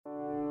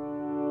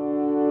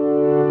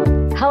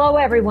Hello,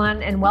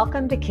 everyone, and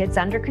welcome to Kids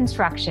Under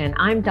Construction.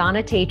 I'm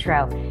Donna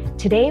Tatro.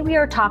 Today, we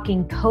are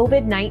talking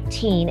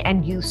COVID-19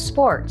 and youth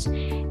sports,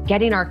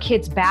 getting our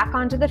kids back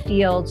onto the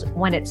fields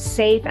when it's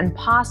safe and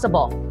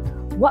possible.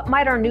 What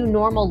might our new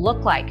normal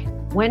look like?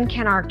 When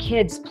can our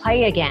kids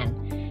play again?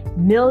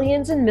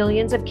 Millions and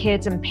millions of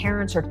kids and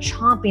parents are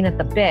chomping at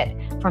the bit,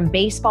 from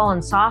baseball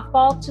and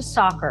softball to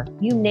soccer.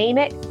 You name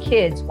it,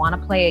 kids want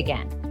to play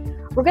again.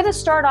 We're going to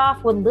start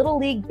off with Little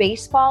League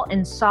baseball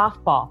and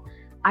softball.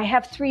 I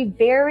have three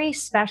very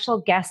special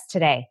guests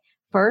today.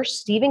 First,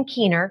 Stephen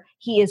Keener.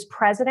 He is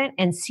president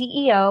and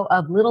CEO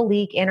of Little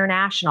League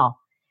International.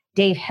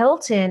 Dave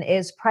Hilton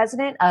is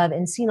president of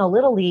Encino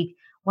Little League,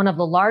 one of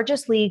the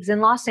largest leagues in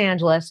Los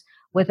Angeles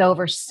with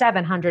over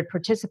 700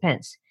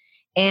 participants.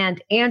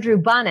 And Andrew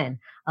Bunnan,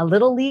 a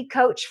Little League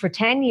coach for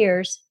 10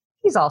 years.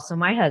 He's also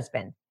my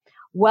husband.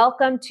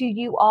 Welcome to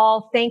you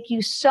all. Thank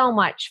you so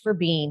much for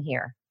being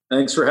here.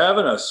 Thanks for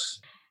having us.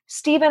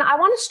 Stephen, I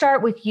want to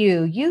start with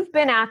you. You've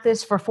been at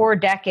this for 4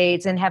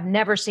 decades and have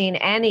never seen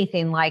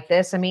anything like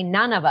this. I mean,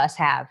 none of us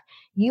have.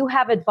 You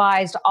have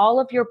advised all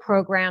of your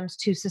programs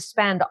to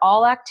suspend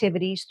all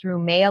activities through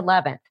May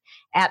 11th,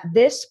 at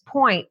this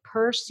point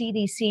per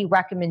CDC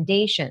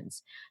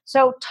recommendations.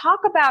 So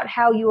talk about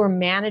how you are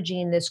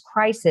managing this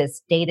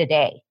crisis day to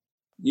day.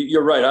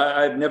 You're right.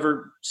 I've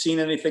never seen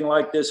anything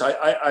like this.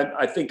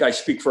 I think I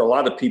speak for a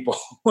lot of people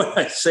when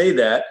I say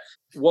that.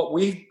 What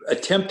we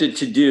attempted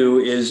to do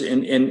is,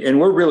 and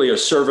we're really a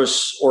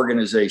service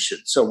organization.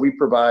 So we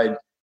provide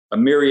a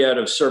myriad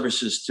of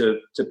services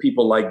to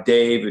people like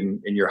Dave and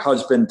your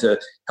husband to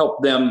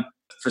help them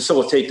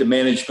facilitate the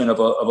management of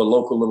a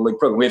local Little League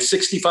program. We have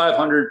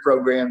 6,500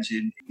 programs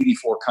in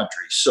 84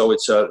 countries. So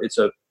it's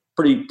a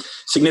pretty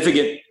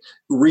significant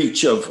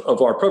reach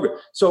of our program.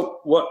 So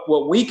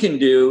what we can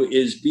do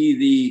is be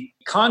the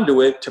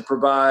conduit to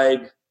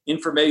provide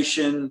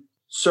information,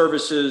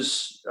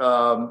 services,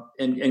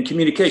 and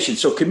communication.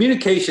 So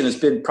communication has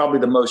been probably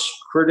the most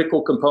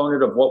critical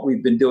component of what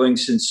we've been doing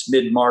since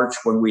mid-March,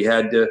 when we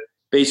had to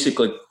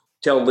basically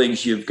tell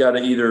leagues you've got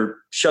to either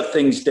shut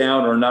things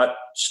down or not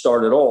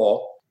start at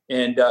all.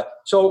 And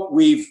so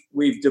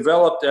we've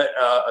developed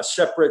a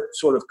separate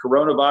sort of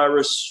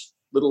coronavirus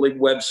Little League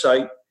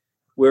website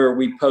where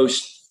we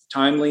post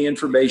timely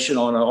information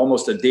on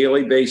almost a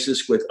daily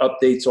basis with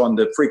updates on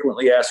the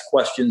frequently asked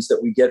questions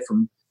that we get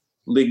from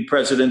league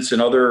presidents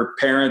and other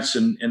parents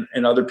and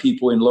other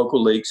people in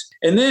local leagues.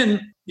 And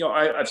then,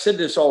 I've said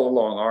this all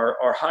along,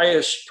 our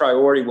highest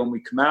priority when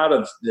we come out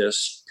of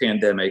this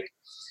pandemic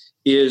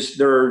is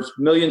there's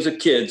millions of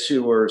kids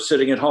who are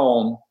sitting at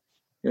home,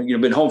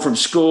 been home from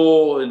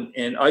school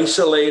and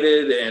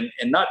isolated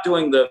and not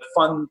doing the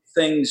fun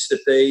things that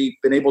they've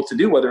been able to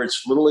do, whether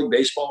it's Little League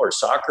baseball or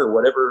soccer, or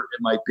whatever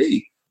it might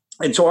be.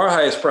 And so our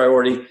highest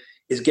priority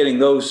is getting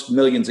those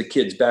millions of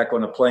kids back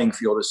on a playing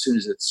field as soon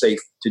as it's safe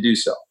to do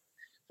so.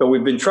 So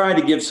we've been trying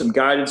to give some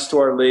guidance to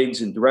our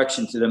leagues and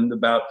direction to them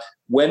about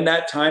when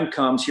that time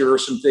comes. Here are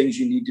some things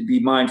you need to be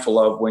mindful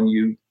of when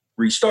you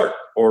restart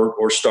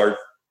or start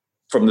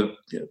from a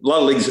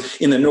lot of leagues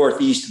in the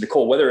Northeast and the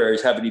cold weather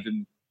areas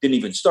didn't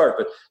even start.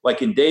 But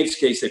like in Dave's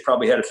case, they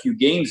probably had a few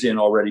games in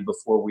already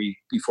before we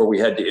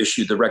had to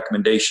issue the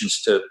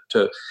recommendations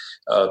to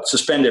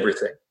suspend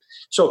everything.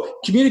 So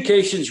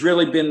communication's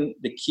really been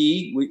the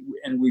key,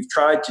 and we've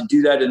tried to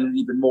do that in an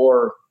even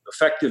more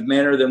effective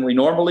manner than we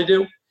normally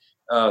do.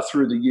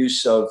 Through the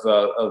use of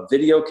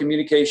video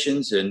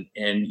communications and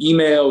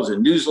emails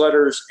and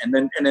newsletters, and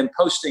then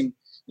posting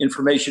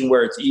information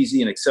where it's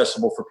easy and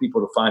accessible for people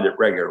to find it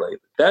regularly.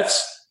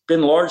 That's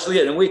been largely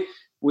it. And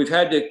we've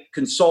had to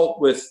consult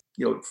with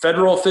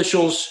federal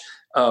officials.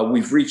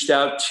 We've reached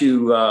out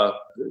to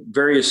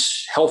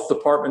various health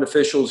department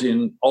officials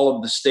in all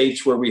of the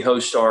states where we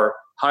host our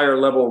higher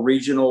level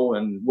regional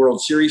and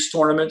World Series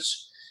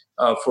tournaments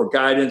for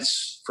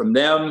guidance from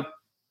them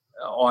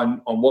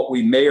on what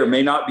we may or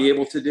may not be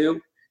able to do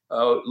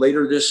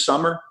later this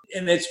summer.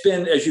 And it's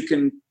been, as you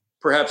can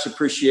perhaps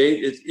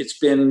appreciate, it's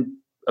been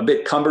a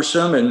bit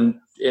cumbersome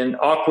and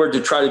awkward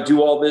to try to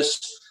do all this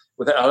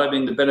without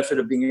having the benefit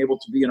of being able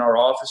to be in our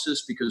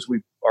offices, because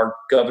our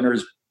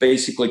governor's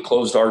basically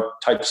closed our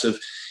types of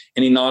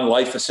any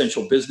non-life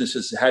essential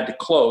businesses had to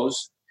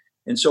close.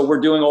 And so we're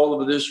doing all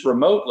of this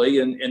remotely,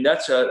 and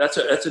that's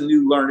a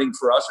new learning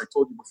for us. I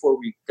told you before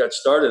we got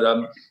started,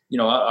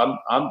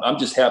 I'm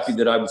just happy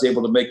that I was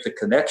able to make the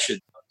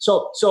connection.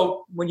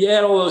 So when you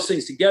add all those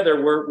things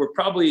together, we're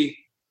probably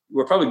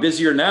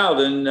busier now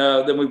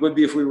than we would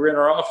be if we were in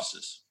our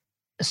offices.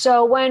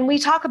 So when we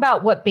talk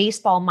about what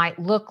baseball might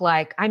look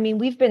like, I mean,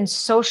 we've been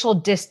social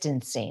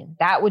distancing.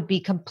 That would be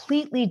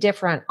completely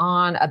different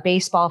on a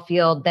baseball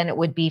field than it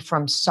would be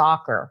from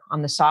soccer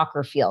on the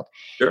soccer field.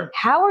 Sure.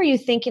 How are you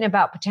thinking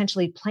about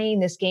potentially playing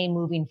this game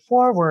moving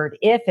forward,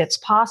 if it's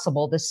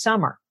possible, this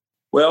summer?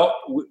 Well,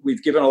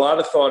 we've given a lot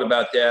of thought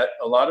about that,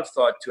 a lot of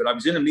thought to it. I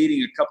was in a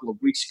meeting a couple of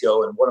weeks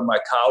ago, and one of my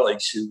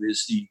colleagues, who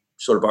is the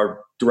sort of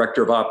our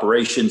director of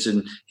operations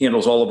and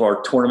handles all of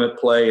our tournament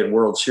play and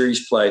World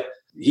Series play,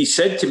 he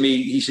said to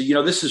me,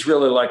 this is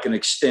really like an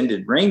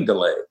extended rain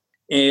delay.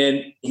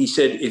 And he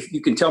said, if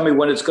you can tell me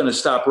when it's going to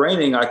stop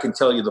raining, I can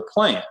tell you the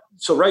plan.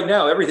 So right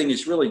now, everything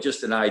is really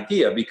just an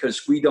idea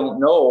because we don't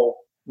know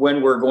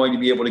when we're going to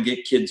be able to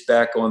get kids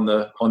back on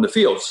the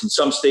fields. In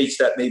some states,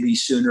 that may be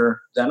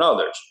sooner than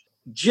others.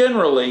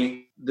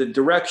 Generally, the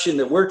direction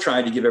that we're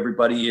trying to give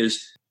everybody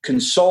is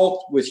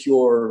consult with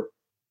your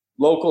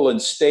local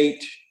and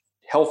state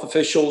health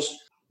officials.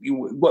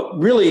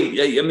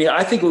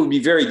 I think it would be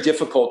very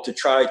difficult to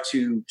try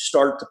to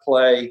start to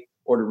play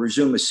or to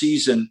resume a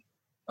season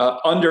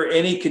under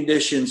any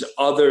conditions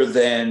other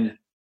than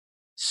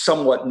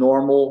somewhat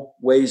normal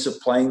ways of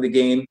playing the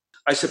game.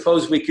 I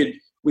suppose we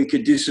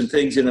could do some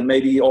things in a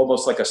maybe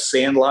almost like a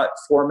sandlot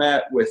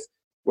format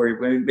where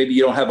maybe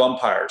you don't have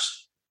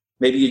umpires.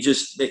 Maybe you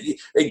just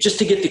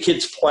to get the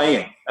kids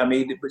playing. I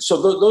mean,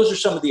 so those are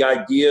some of the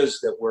ideas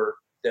that we're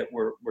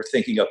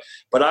thinking of.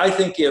 But I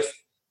think if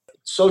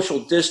social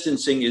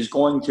distancing is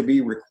going to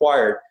be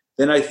required,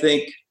 then I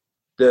think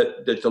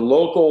that the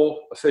local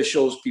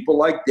officials, people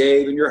like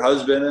Dave and your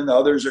husband and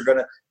others, are going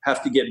to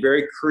have to get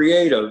very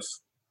creative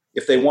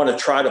if they want to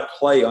try to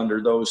play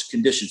under those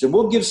conditions. And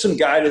we'll give some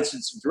guidance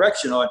and some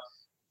direction on,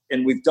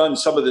 and we've done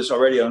some of this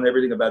already on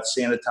everything about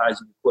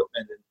sanitizing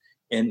equipment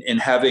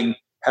and having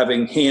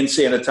hand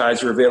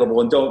sanitizer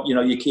available. And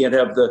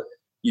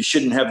you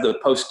shouldn't have the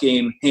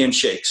post-game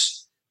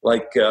handshakes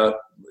like,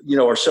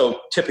 are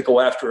so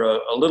typical after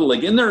a Little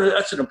League. And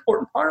that's an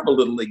important part of a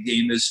Little League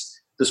game is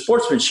the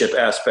sportsmanship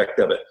aspect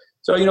of it.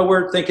 So,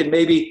 we're thinking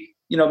maybe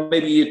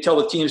you tell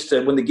the teams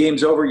to, when the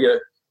game's over,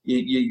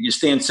 you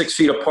stand 6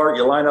 feet apart,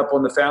 you line up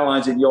on the foul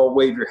lines, and you all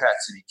wave your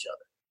hats at each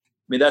other.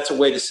 I mean, that's a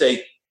way to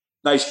say,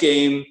 nice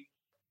game,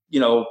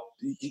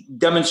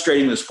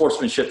 demonstrating the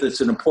sportsmanship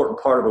that's an important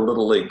part of a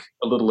Little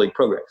League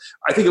program.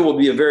 I think it will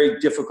be a very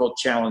difficult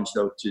challenge,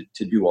 though,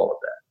 to do all of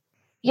that.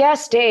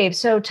 Yes, Dave.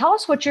 So tell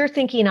us what you're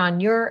thinking on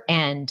your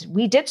end.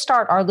 We did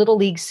start our Little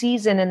League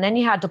season, and then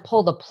you had to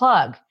pull the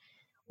plug.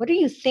 What are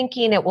you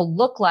thinking it will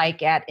look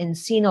like at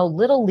Encino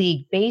Little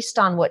League based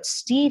on what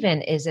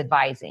Stephen is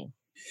advising?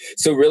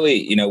 So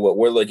really, what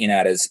we're looking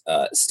at is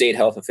state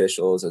health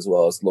officials as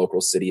well as local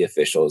city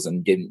officials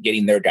and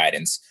getting their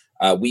guidance.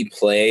 We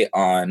play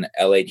on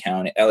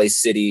LA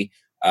City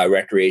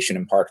Recreation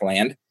and Park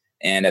land.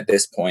 And at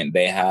this point,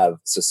 they have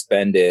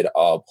suspended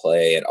all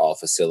play at all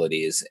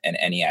facilities and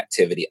any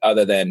activity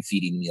other than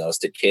feeding meals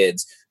to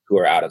kids who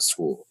are out of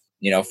school.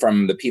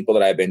 From the people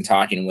that I've been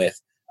talking with,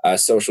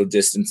 social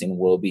distancing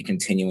will be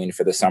continuing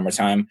for the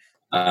summertime.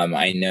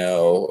 I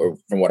know, or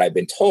from what I've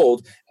been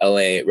told,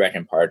 LA Rec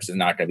and Parks is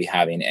not going to be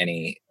having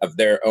any of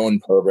their own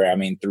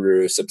programming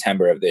through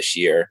September of this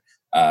year,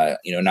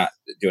 not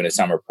doing a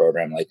summer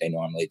program like they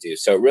normally do.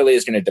 So it really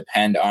is going to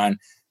depend on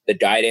the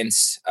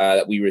guidance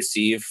that we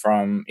receive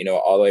from,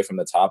 all the way from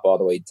the top, all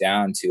the way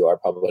down to our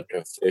public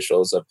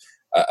officials of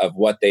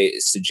what they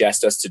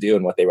suggest us to do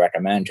and what they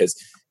recommend. Because,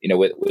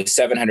 with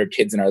 700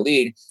 kids in our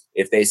league,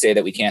 if they say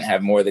that we can't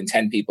have more than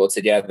 10 people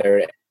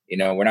together,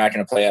 we're not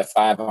going to play a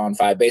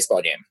 5-on-5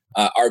 baseball game.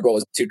 Our goal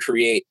is to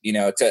create,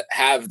 to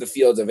have the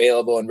fields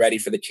available and ready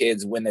for the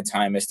kids when the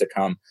time is to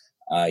come.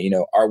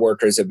 Our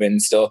workers have been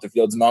still at the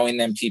fields mowing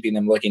them, keeping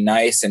them looking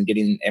nice and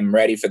getting them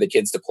ready for the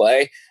kids to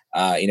play.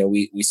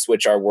 We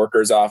switch our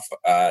workers off,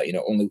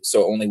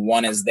 only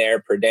one is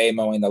there per day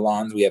mowing the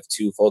lawns. We have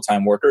 2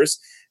 full-time workers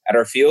at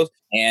our field.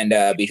 And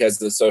because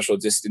of the social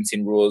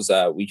distancing rules,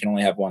 we can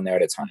only have one there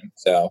at a time.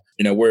 So,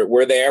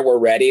 we're there, we're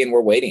ready, and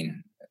we're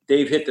waiting.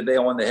 Dave hit the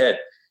nail on the head.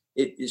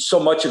 So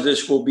much of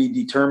this will be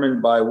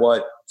determined by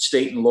what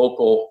state and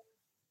local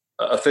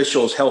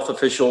officials, health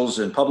officials,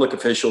 and public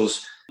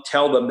officials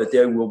tell them that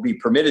they will be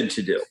permitted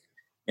to do.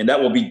 And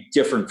that will be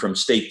different from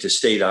state to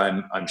state,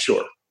 I'm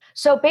sure.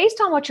 So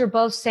based on what you're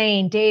both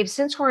saying, Dave,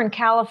 since we're in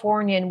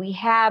California and we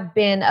have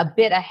been a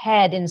bit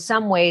ahead in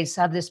some ways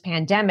of this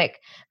pandemic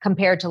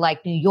compared to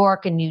like New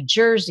York and New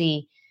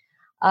Jersey,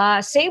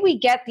 say we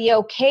get the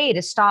okay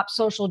to stop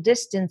social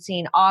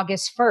distancing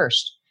August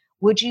 1st.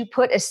 Would you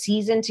put a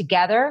season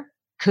together?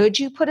 Could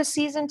you put a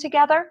season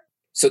together?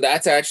 So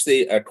that's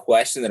actually a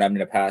question that I'm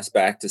going to pass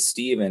back to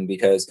Stephen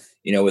because,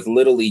 with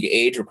Little League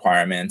age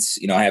requirements,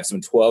 I have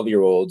some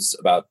 12-year-olds,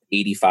 about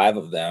 85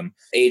 of them,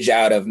 age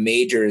out of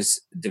Majors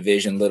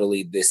Division Little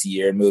League this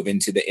year, move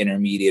into the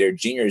Intermediate or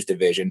Juniors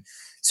Division.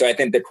 So I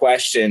think the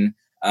question,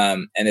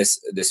 and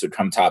this would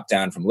come top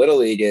down from Little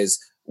League, is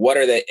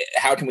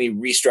how can we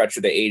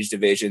restructure the age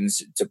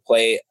divisions to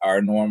play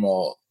our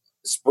normal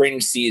spring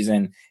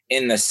season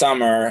in the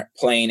summer,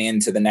 playing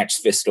into the next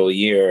fiscal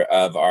year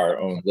of our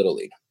own Little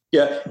League?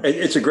 Yeah,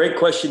 it's a great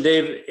question,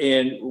 Dave.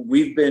 And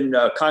we've been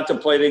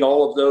contemplating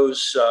all of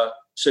those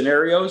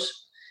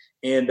scenarios.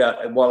 And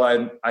while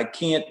I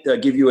can't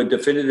give you a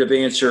definitive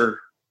answer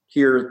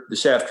here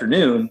this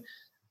afternoon,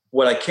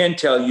 what I can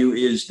tell you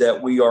is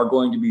that we are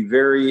going to be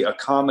very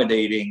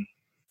accommodating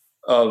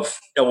of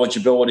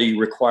eligibility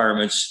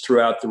requirements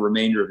throughout the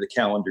remainder of the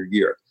calendar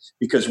year,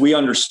 because we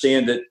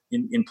understand that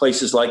in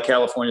places like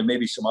California,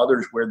 maybe some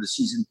others where the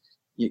season,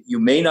 you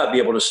may not be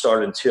able to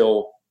start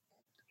until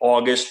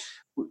August.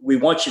 We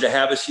want you to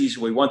have a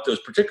season. We want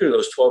particularly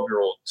those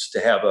 12-year-olds to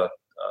have a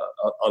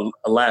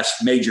a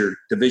last major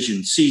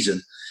division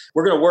season.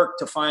 We're going to work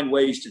to find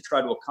ways to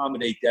try to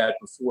accommodate that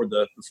before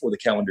the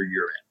calendar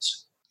year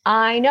ends.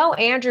 I know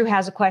Andrew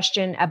has a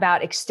question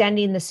about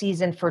extending the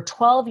season for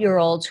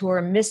 12-year-olds who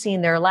are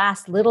missing their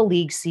last Little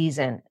League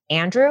season.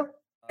 Andrew?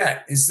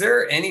 Yeah. Is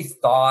there any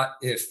thought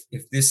if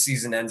this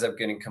season ends up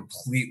getting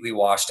completely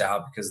washed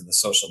out because of the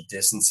social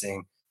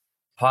distancing,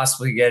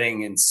 possibly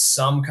getting in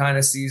some kind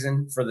of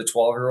season for the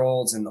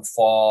 12-year-olds in the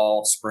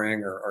fall,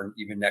 spring, or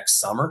even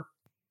next summer?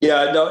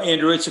 Yeah, no,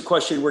 Andrew, it's a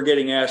question we're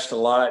getting asked a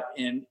lot,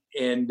 and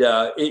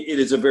it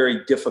is a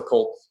very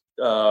difficult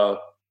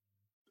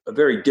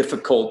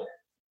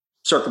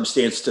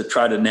circumstance to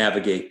try to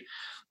navigate.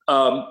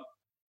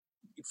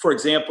 For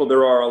example,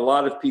 there are a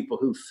lot of people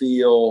who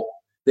feel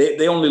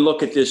they only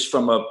look at this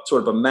from a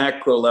sort of a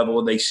macro level,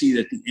 and they see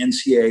that the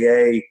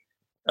NCAA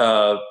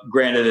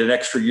granted an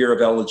extra year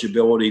of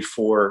eligibility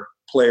for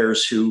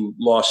players who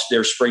lost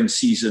their spring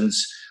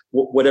seasons,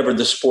 whatever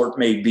the sport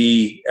may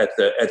be at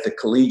the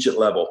collegiate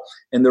level.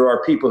 And there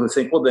are people who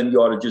think, well, then you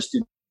ought to just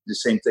do the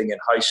same thing in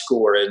high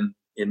school or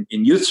in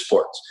youth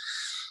sports.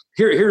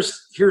 Here's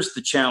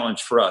the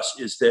challenge for us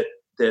is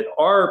that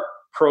our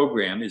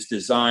program is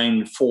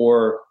designed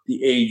for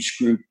the age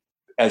group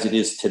as it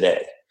is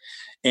today.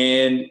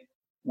 And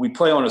we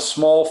play on a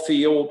small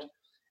field.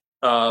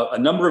 A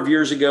number of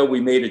years ago,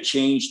 we made a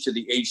change to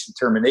the age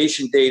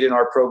determination date in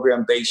our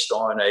program based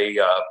on a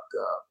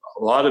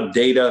lot of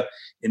data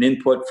and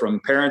input from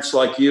parents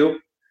like you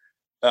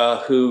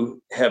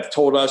who have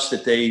told us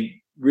that they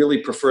really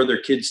prefer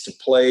their kids to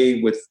play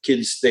with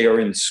kids they are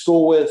in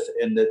school with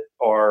and that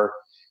are,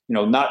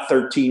 not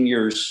 13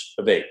 years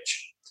of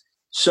age.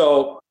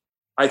 So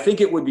I think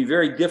it would be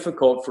very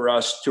difficult for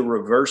us to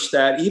reverse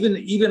that,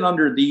 even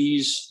under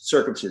these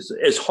circumstances.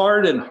 As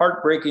hard and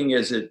heartbreaking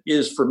as it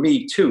is for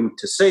me too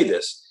to say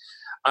this,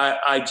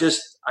 I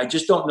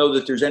just don't know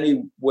that there's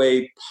any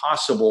way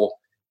possible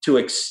to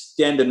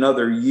extend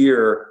another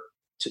year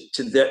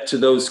to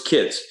those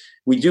kids.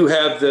 We do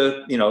have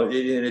and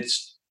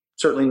it's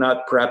certainly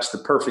not perhaps the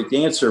perfect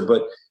answer,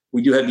 but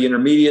we do have the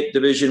intermediate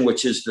division,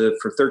 which is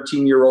for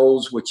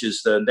 13-year-olds, which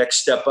is the next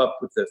step up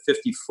with the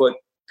 50-foot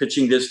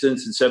pitching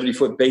distance and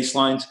 70-foot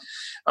baselines,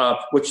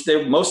 which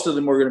most of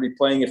them are going to be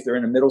playing if they're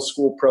in a middle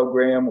school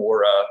program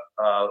or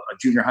a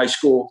junior high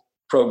school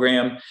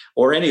program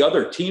or any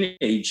other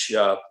teenage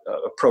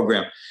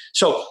program.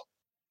 So,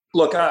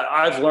 look,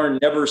 I've learned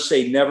never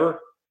say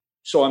never.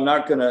 So I'm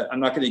not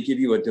gonna give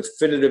you a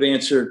definitive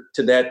answer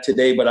to that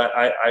today. But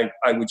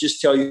I would just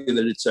tell you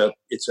that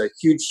it's a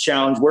huge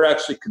challenge. We're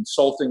actually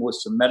consulting with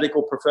some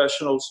medical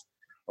professionals,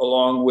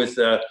 along with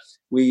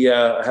we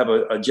have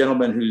a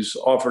gentleman who's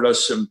offered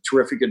us some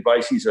terrific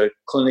advice. He's a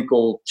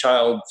clinical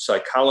child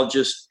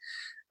psychologist.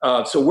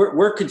 So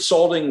we're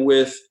consulting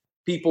with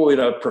people in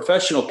a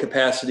professional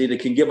capacity that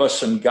can give us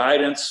some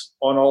guidance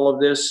on all of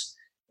this,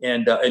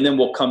 and then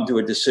we'll come to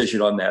a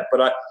decision on that.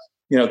 But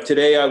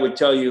today I would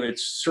tell you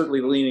it's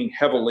certainly leaning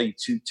heavily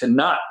to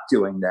not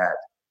doing that,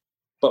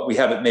 but we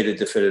haven't made a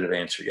definitive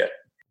answer yet.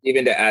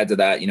 Even to add to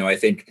that, I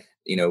think,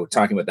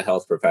 talking with the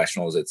health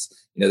professionals, it's,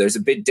 there's a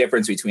big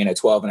difference between a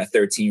 12 and a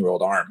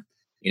 13-year-old arm.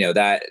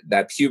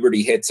 That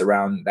puberty hits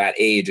around that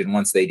age. And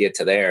once they get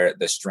to there,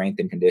 the strength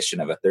and condition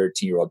of a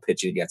 13-year-old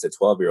pitching against a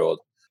 12-year-old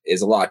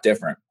is a lot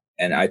different.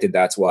 And I think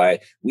that's why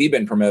we've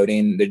been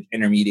promoting the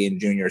intermediate and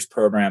juniors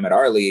program at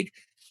our league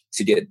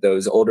to get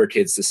those older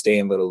kids to stay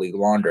in Little League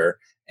longer.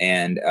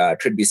 And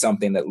could be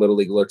something that Little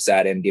League looks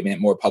at and giving it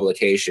more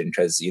publication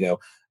because,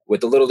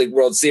 with the Little League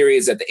World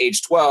Series at the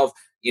age 12,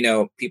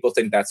 people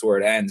think that's where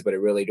it ends, but it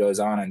really goes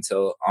on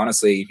until,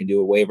 honestly, you can do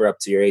a waiver up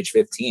to your age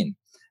 15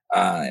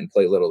 and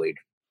play Little League.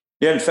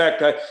 Yeah, in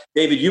fact,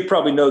 David, you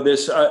probably know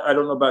this. I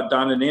don't know about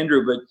Don and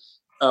Andrew,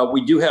 but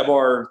we do have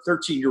our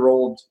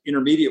 13-year-old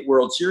Intermediate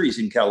World Series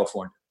in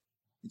California.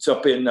 It's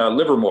up in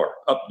Livermore,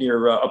 up in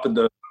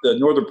the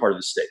northern part of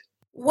the state.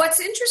 What's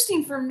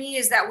interesting for me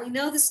is that we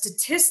know the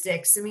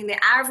statistics. I mean, the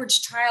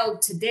average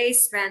child today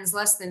spends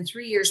less than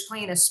 3 years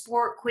playing a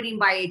sport, quitting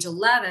by age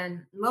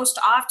 11, most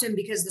often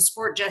because the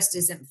sport just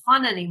isn't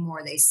fun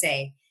anymore, they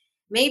say.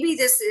 Maybe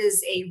this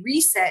is a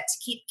reset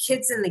to keep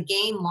kids in the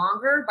game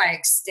longer by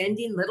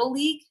extending Little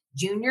League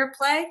junior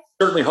play?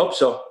 Certainly hope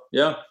so,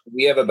 yeah.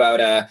 We have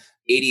about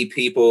 80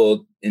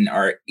 people in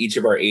each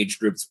of our age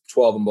groups,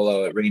 12 and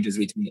below. It ranges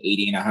between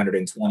 80 and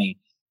 120.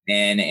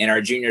 And in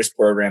our juniors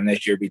program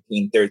this year,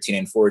 between 13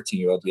 and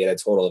 14-year-olds, we had a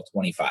total of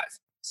 25.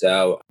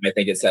 So I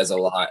think it says a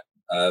lot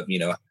of,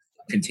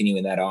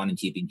 continuing that on and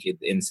keeping kids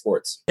in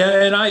sports.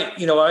 Yeah, and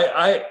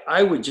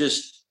I would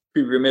just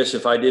be remiss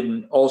if I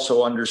didn't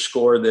also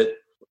underscore that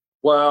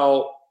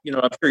while,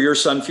 I'm sure your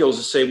son feels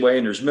the same way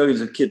and there's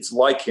millions of kids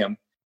like him,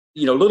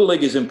 Little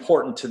League is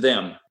important to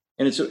them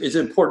and it's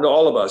important to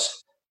all of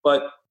us.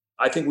 But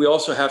I think we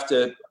also have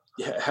to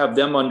have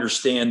them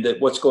understand that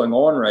what's going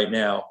on right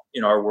now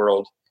in our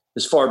world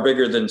is far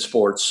bigger than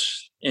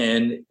sports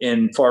and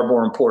far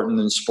more important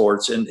than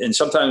sports. And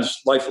sometimes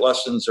life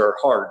lessons are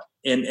hard.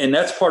 And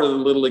that's part of the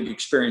Little League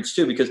experience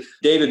too, because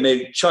David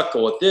may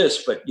chuckle at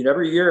this, but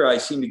every year I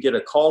seem to get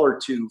a call or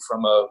two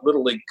from a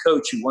Little League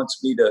coach who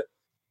wants me to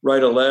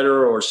write a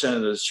letter or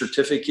send a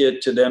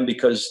certificate to them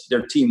because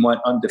their team went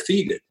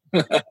undefeated.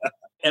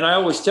 And I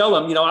always tell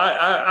them,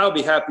 I'll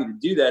be happy to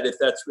do that if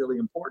that's really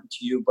important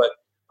to you, but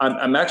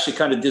I'm actually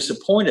kind of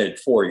disappointed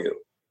for you.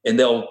 And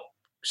they'll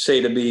say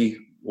to me,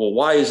 well,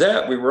 why is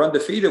that? We were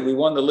undefeated. We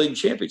won the league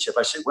championship.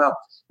 I said, well,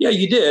 yeah,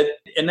 you did.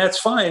 And that's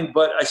fine.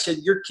 But I said,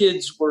 your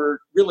kids were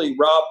really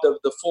robbed of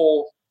the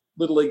full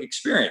Little League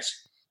experience.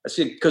 I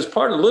said, because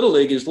part of Little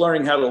League is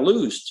learning how to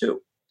lose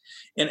too.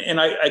 And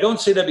I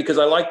don't say that because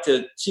I like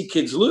to see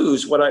kids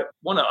lose. What I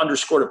want to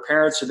underscore to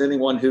parents and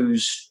anyone who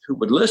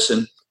would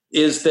listen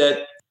is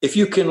that if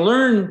you can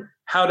learn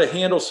how to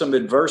handle some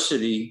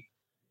adversity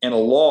and a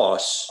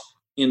loss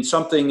in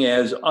something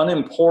as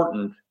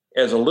unimportant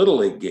as a Little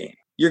League game,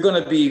 you're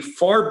going to be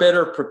far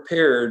better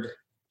prepared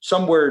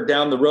somewhere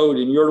down the road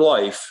in your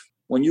life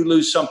when you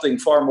lose something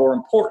far more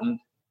important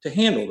to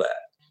handle that.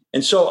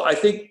 And so I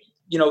think,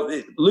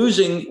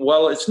 losing,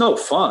 well, it's no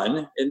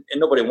fun and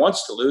nobody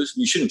wants to lose.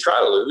 And you shouldn't try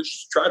to lose. You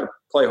should try to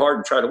play hard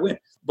and try to win.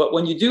 But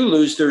when you do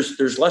lose,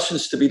 there's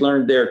lessons to be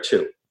learned there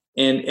too.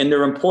 And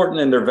they're important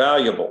and they're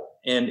valuable.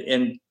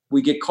 And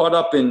we get caught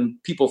up in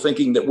people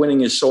thinking that winning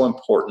is so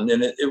important.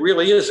 And it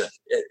really isn't,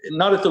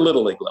 not at the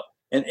Little League level.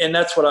 And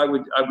that's what I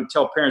would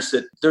tell parents,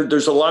 that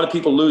there's a lot of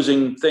people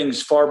losing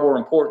things far more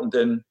important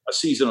than a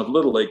season of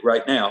Little League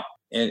right now.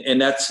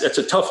 And that's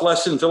a tough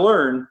lesson to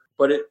learn,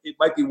 but it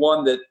might be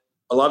one that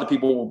a lot of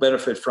people will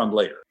benefit from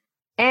later.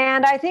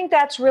 And I think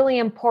that's really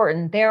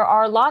important. There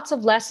are lots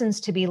of lessons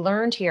to be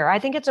learned here. I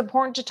think it's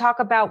important to talk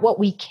about what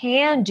we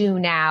can do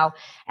now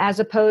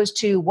as opposed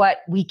to what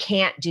we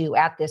can't do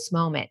at this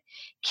moment.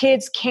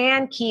 Kids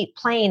can keep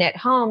playing at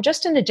home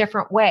just in a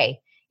different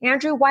way.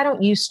 Andrew, why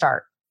don't you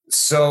start?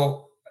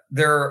 So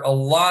there are a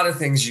lot of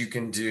things you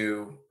can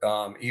do,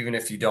 even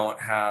if you don't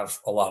have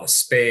a lot of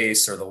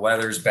space or the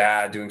weather's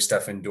bad, doing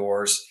stuff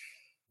indoors.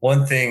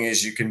 One thing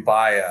is you can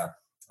buy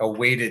a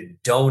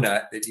weighted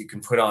donut that you can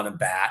put on a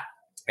bat,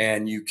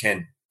 and you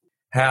can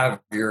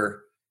have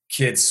your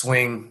kid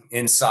swing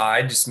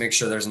inside. Just make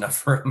sure there's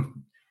enough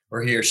room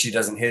where he or she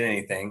doesn't hit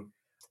anything.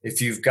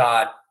 If you've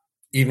got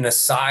even a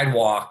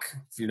sidewalk,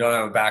 if you don't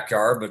have a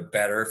backyard, but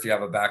better if you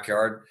have a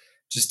backyard,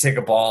 just take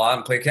a ball out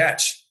and play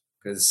catch.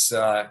 Because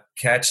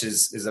catch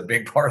is a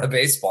big part of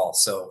baseball,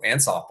 and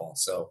softball.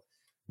 So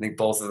I think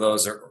both of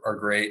those are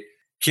great.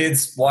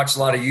 Kids watch a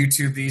lot of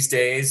YouTube these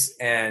days,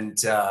 and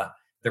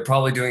they're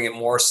probably doing it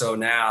more so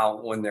now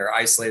when they're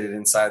isolated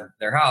inside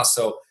their house.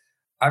 So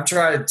I've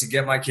tried to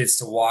get my kids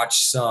to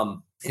watch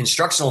some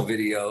instructional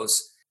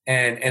videos,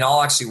 and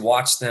I'll actually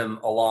watch them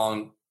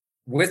along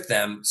with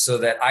them so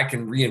that I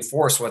can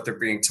reinforce what they're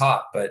being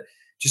taught. But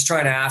just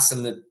trying to ask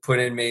them to put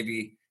in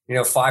maybe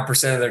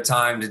 5% of their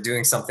time to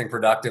doing something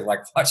productive,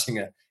 like watching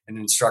an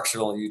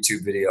instructional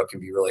YouTube video,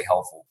 can be really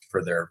helpful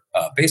for their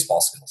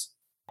baseball skills.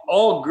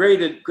 All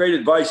great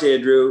advice,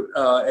 Andrew,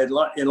 and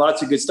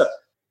lots of good stuff.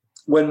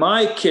 When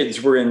my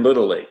kids were in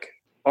Little League,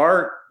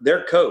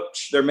 their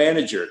coach, their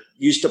manager,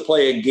 used to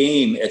play a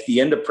game at the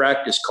end of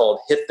practice called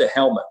Hit the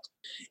Helmet.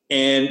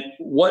 And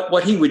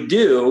what he would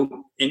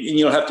do, and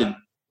you don't have to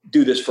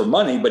do this for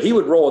money, but he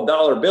would roll a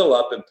dollar bill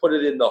up and put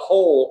it in the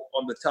hole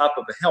on the top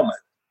of a helmet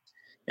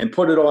and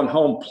put it on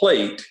home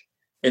plate,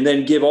 and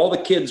then give all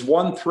the kids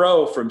one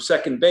throw from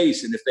second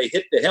base. And if they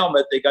hit the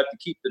helmet, they got to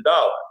keep the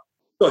dollar.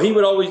 So he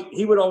would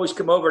always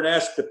come over and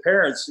ask the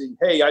parents,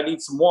 hey, I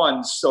need some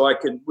ones so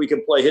we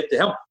can play Hit the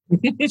Helmet.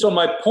 So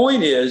my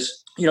point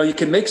is, you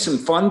can make some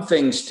fun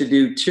things to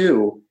do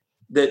too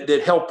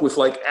that help with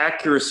like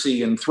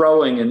accuracy and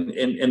throwing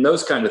and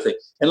those kind of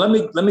things. And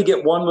let me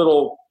get one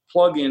little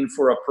plug in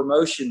for a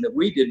promotion that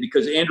we did,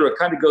 because Andrew, it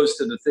kind of goes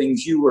to the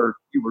things you were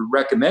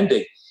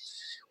recommending.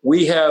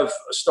 We have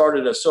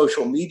started a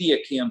social media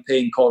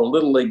campaign called a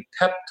Little League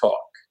Pep Talk.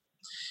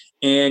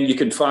 And you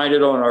can find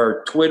it on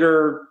our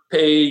Twitter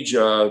page,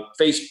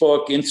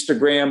 Facebook,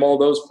 Instagram, all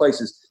those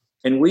places.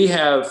 And we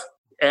have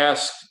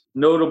asked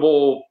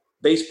notable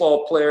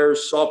baseball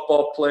players,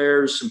 softball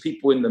players, some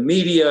people in the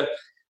media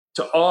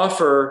to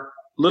offer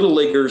Little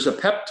Leaguers a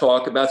pep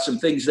talk about some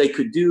things they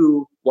could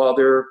do while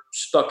they're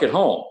stuck at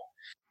home.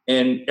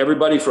 And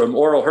everybody from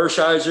Oral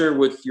Hershiser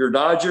with your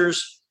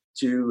Dodgers,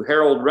 to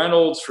Harold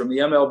Reynolds from the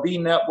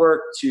MLB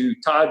Network, to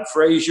Todd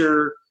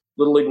Frazier,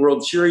 Little League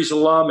World Series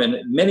alum, and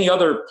many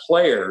other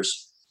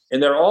players.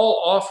 And they're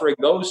all offering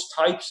those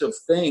types of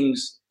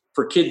things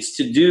for kids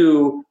to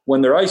do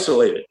when they're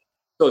isolated.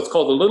 So it's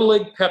called the Little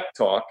League Pep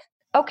Talk.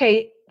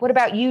 Okay. What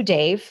about you,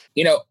 Dave?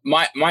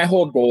 My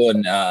whole goal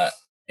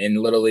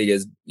in Little League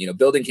is,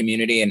 building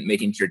community and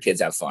making sure kids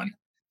have fun.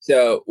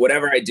 So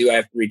whatever I do, I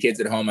have 3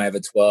 kids at home. I have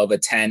a 12, a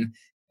 10,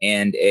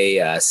 and a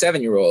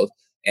 7-year-old.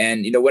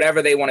 And,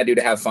 whatever they want to do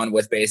to have fun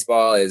with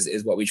baseball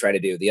is what we try to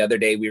do. The other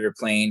day we were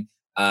playing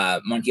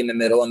monkey in the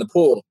middle in the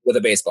pool with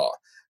a baseball.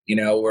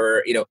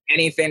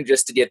 Anything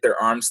just to get their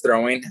arms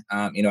throwing.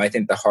 I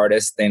think the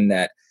hardest thing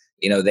that,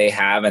 they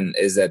have, and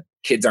is that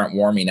kids aren't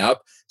warming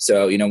up.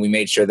 So, we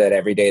made sure that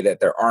every day that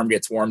their arm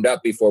gets warmed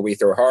up before we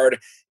throw hard.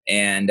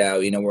 And,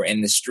 we're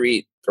in the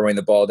street throwing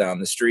the ball down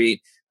the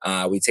street.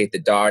 We take the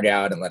dog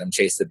out and let him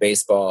chase the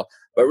baseball.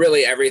 But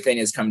really everything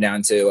has come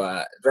down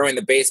to throwing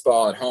the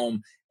baseball at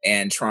home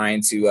and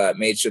trying to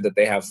make sure that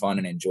they have fun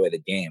and enjoy the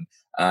game.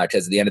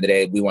 Because at the end of the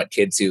day, we want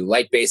kids who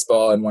like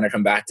baseball and want to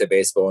come back to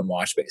baseball and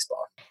watch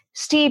baseball.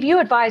 Steve, you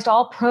advised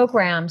all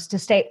programs to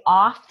stay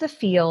off the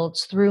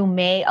fields through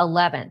May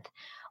 11th.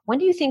 When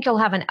do you think you'll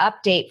have an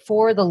update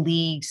for the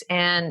leagues?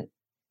 And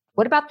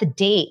what about the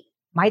date?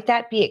 Might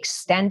that be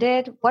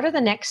extended? What are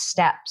the next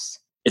steps?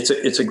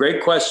 It's a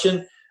great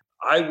question.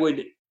 I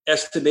would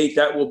estimate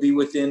that will be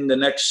within the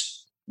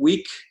next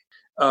week,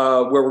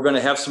 where we're going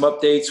to have some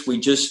updates. We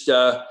just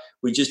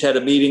had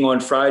a meeting on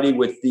Friday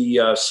with the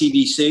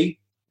CDC.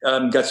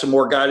 Got some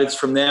more guidance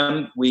from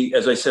them.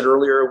 As I said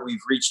earlier,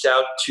 we've reached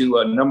out to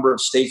a number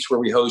of states where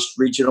we host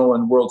regional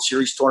and World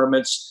Series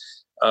tournaments,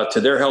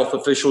 to their health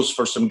officials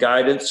for some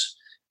guidance.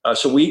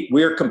 So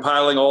we're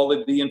compiling all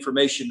of the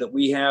information that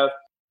we have.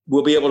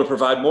 We'll be able to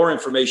provide more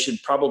information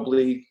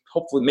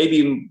hopefully,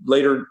 maybe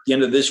later at the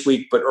end of this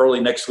week, but early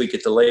next week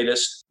at the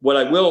latest. What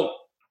I will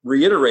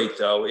reiterate,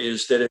 though,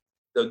 is that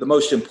the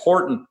most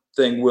important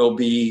thing will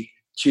be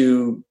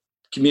to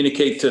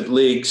communicate to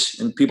leagues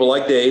and people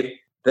like Dave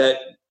that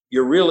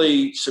you're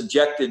really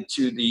subjected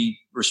to the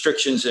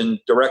restrictions and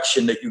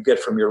direction that you get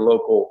from your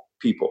local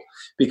people.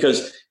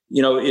 Because,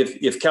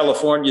 if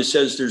California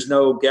says there's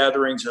no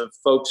gatherings of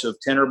folks of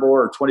 10 or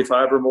more or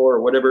 25 or more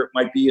or whatever it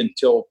might be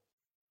until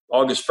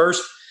August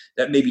 1st,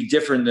 that may be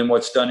different than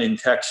what's done in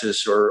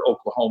Texas or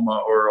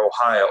Oklahoma or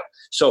Ohio.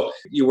 So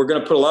we're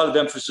going to put a lot of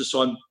emphasis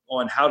on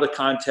how to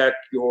contact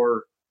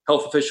your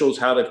health officials,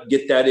 how to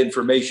get that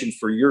information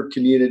for your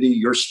community,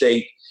 your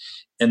state,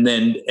 and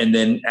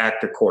then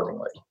act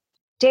accordingly.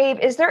 Dave,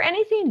 is there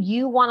anything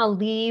you want to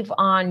leave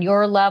on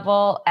your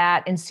level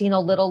at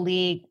Encino Little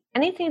League?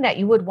 Anything that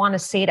you would want to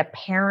say to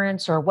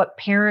parents, or what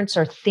parents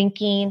are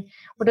thinking?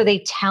 What are they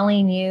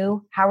telling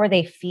you? How are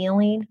they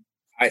feeling?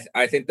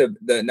 I think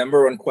the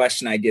number one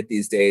question I get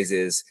these days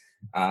is,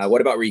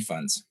 what about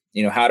refunds?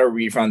 How do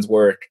refunds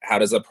work? How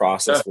does the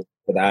process work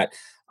for that?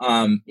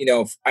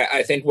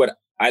 I think what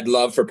I'd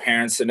love for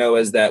parents to know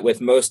is that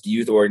with most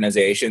youth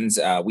organizations,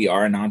 we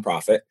are a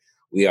nonprofit.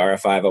 We are a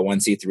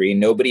 501c3.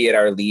 Nobody at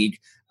our league,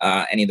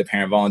 any of the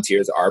parent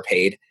volunteers are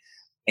paid.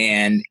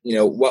 And,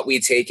 what we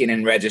take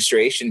in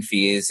registration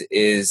fees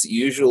is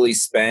usually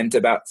spent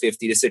about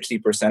 50 to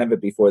 60% of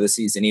it before the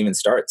season even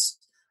starts.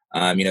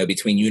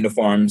 Between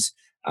uniforms,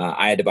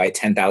 I had to buy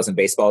 10,000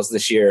 baseballs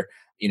this year.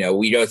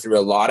 We go through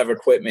a lot of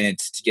equipment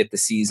to get the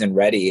season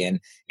ready. And,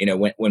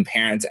 when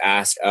parents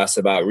ask us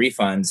about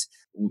refunds,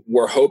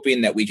 we're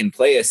hoping that we can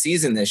play a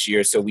season this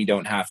year so we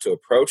don't have to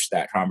approach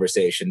that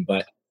conversation.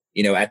 But,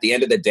 at the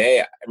end of the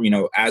day,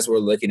 as we're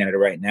looking at it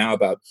right now,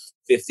 about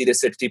 50 to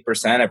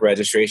 60% of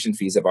registration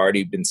fees have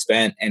already been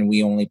spent, and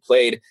we only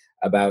played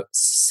about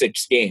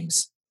 6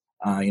 games.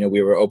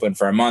 We were open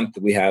for a month.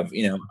 We have,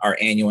 our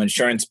annual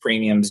insurance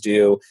premiums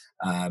due,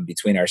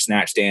 between our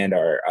snack stand,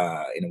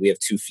 we have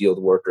 2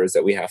 field workers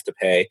that we have to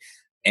pay.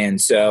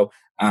 And so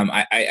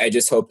I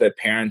just hope that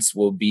parents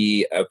will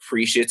be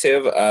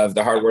appreciative of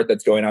the hard work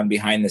that's going on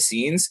behind the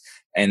scenes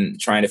and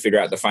trying to figure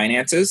out the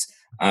finances.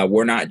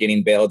 We're not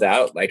getting bailed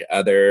out like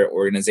other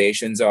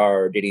organizations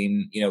are, or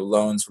getting,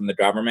 loans from the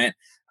government.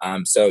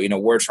 So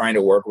we're trying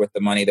to work with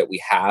the money that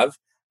we have.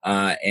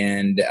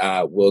 And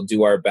we'll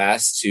do our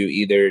best to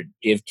either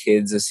give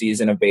kids a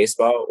season of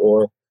baseball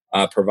or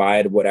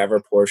provide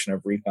whatever portion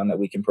of refund that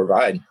we can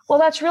provide. Well,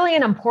 that's really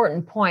an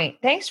important point.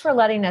 Thanks for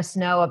letting us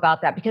know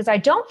about that, because I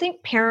don't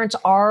think parents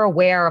are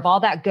aware of all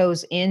that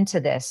goes into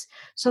this.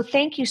 So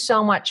thank you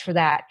so much for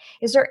that.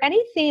 Is there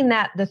anything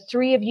that the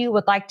three of you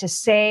would like to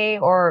say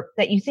or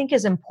that you think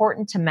is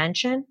important to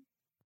mention?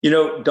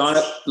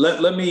 Donna,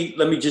 let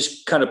me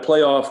just kind of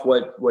play off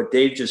what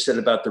Dave just said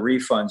about the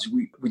refunds.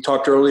 We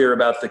talked earlier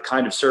about the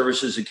kind of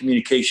services and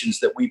communications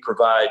that we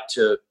provide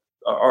to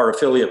our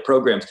affiliate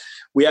programs.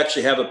 We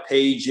actually have a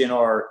page in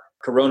our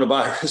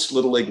Coronavirus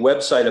Little League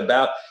website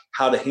about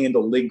how to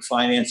handle league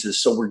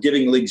finances. So we're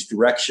giving leagues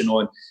direction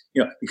on,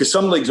 because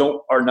some leagues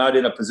are not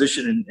in a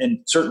position, and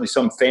certainly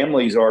some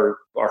families are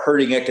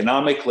hurting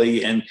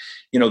economically, and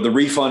the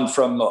refund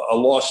from a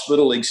lost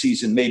Little League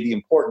season may be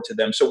important to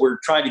them. So we're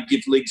trying to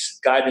give leagues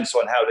guidance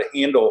on how to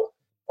handle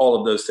all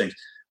of those things.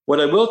 What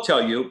I will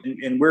tell you,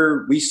 and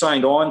we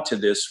signed on to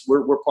this,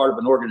 we're part of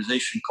an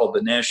organization called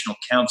the National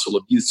Council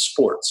of Youth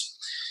Sports.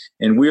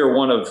 And we are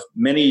one of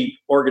many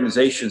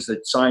organizations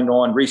that signed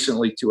on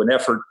recently to an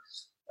effort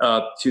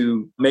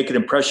to make an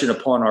impression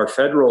upon our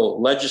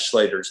federal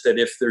legislators that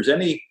if there's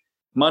any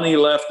money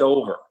left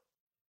over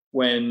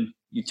when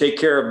you take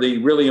care of the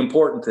really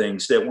important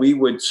things, that we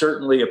would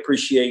certainly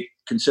appreciate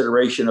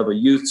consideration of a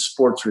youth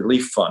sports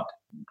relief fund,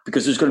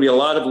 because there's going to be a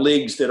lot of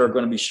leagues that are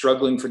going to be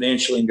struggling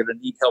financially and going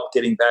to need help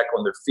getting back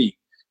on their feet.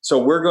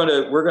 So we're going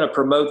to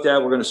promote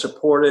that. We're going to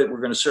support it.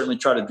 We're going to certainly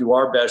try to do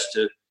our best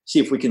to see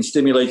if we can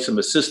stimulate some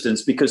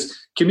assistance, because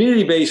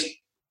community-based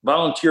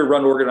volunteer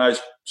run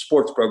organized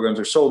sports programs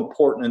are so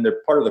important, and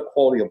they're part of the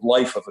quality of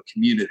life of a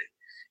community.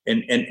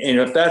 And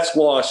if that's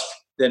lost,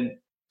 then,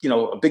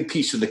 a big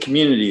piece of the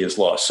community is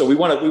lost. So we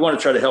want to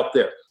try to help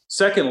there.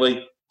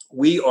 Secondly,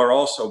 we are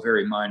also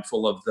very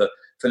mindful of the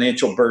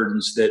financial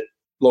burdens that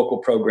local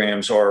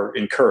programs are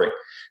incurring.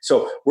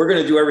 So we're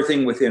going to do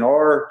everything within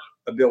our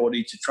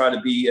ability to try to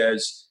be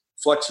as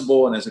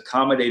flexible and as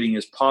accommodating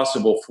as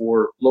possible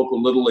for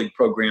local Little League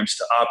programs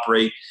to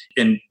operate,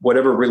 in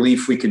whatever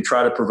relief we can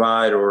try to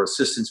provide or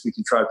assistance we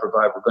can try to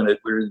provide. We're going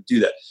to do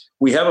that.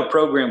 We have a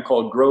program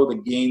called Grow the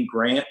Game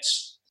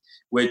Grants,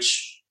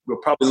 which we'll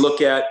probably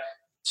look at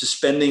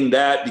suspending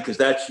that, because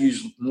that's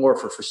used more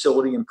for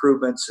facility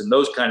improvements and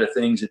those kind of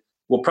things.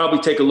 We'll probably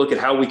take a look at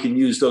how we can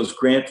use those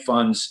grant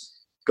funds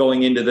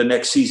going into the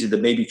next season to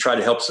maybe try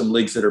to help some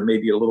leagues that are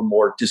maybe a little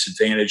more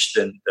disadvantaged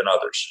than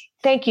others.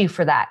 Thank you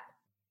for that.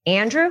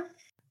 Andrew?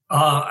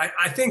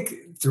 I think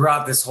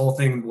throughout this whole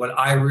thing, what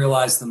I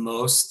realized the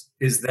most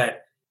is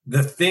that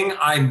the thing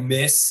I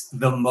miss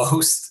the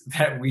most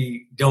that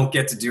we don't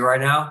get to do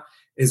right now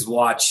is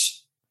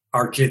watch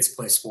our kids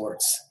play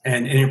sports.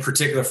 And in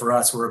particular for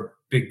us, we're a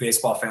big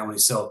baseball family.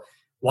 So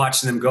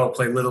watching them go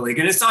play Little League.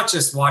 And it's not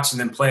just watching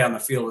them play on the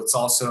field. It's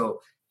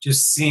also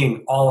just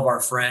seeing all of our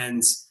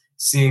friends,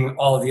 seeing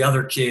all of the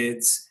other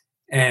kids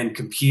and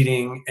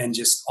competing, and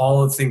just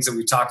all of the things that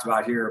we talked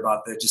about here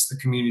about the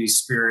community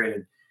spirit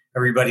and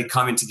everybody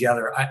coming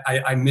together.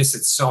 I miss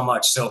it so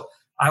much. So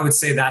I would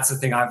say that's the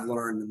thing I've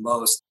learned the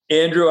most.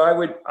 Andrew,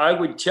 I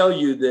would tell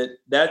you that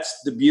that's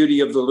the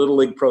beauty of the Little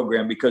League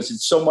program, because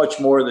it's so much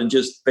more than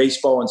just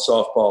baseball and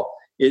softball.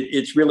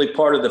 It's really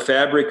part of the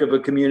fabric of a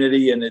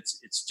community, and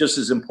it's just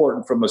as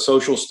important from a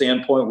social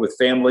standpoint with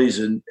families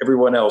and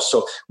everyone else.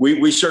 So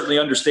we certainly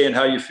understand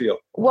how you feel.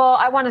 Well,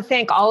 I want to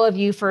thank all of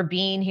you for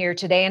being here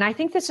today. And I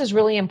think this is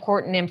really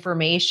important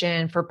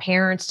information for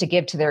parents to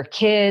give to their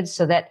kids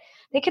so that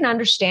they can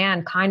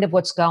understand kind of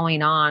what's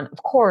going on,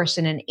 of course,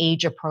 in an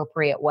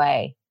age-appropriate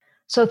way.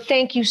 So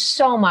thank you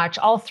so much,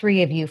 all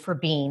three of you, for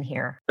being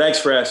here. Thanks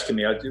for asking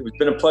me. It's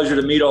been a pleasure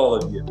to meet all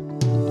of you.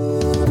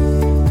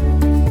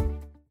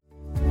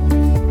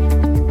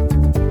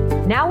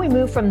 Now we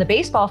move from the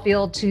baseball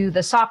field to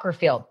the soccer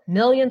field.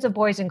 Millions of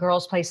boys and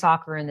girls play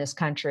soccer in this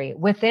country.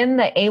 Within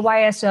the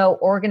AYSO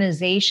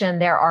organization,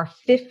 there are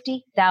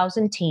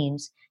 50,000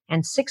 teams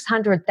and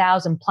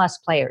 600,000 plus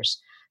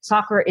players.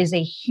 Soccer is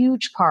a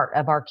huge part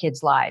of our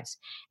kids' lives.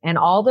 And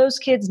all those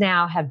kids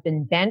now have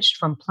been benched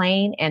from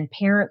playing and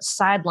parents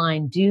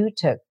sidelined due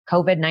to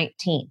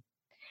COVID-19.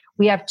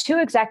 We have two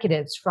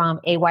executives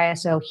from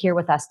AYSO here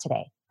with us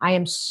today. I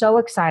am so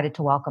excited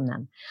to welcome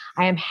them.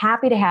 I am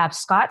happy to have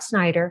Scott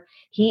Snyder.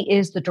 He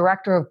is the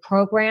Director of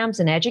Programs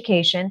and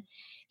Education.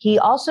 He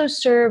also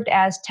served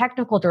as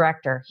Technical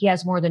Director. He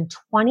has more than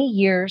 20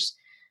 years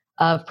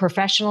of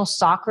professional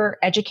soccer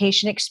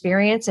education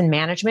experience and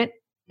management,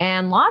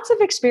 and lots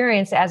of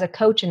experience as a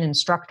coach and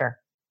instructor.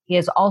 He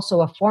is also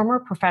a former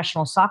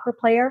professional soccer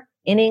player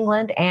in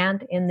England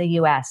and in the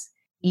US.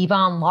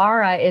 Yvonne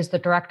Lara is the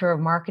Director of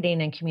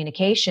Marketing and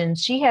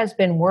Communications. She has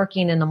been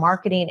working in the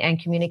marketing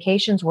and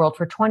communications world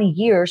for 20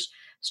 years,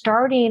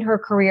 starting her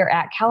career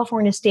at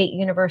California State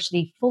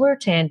University,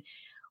 Fullerton,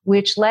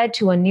 which led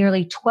to a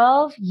nearly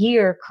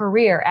 12-year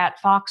career at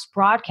Fox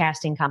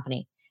Broadcasting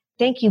Company.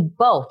 Thank you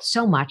both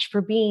so much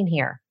for being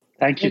here.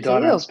 Thank you,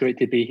 Donna. It's great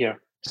to be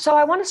here. So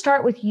I want to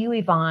start with you,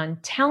 Yvonne.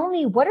 Tell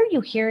me, what are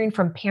you hearing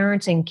from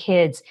parents and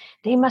kids?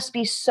 They must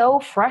be so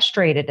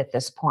frustrated at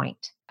this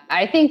point.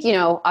 I think,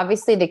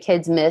 obviously the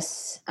kids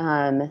miss,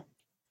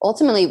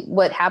 ultimately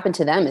what happened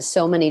to them is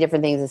so many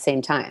different things at the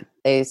same time.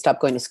 They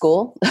stopped going to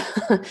school.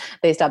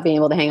 They stopped being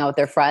able to hang out with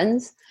their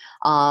friends.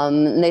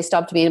 And they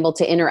stopped being able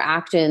to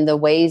interact in the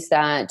ways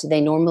that they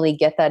normally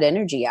get that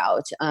energy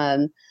out.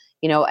 And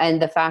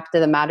the fact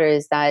of the matter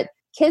is that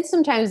kids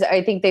sometimes,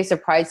 I think they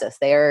surprise us.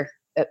 They are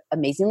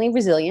amazingly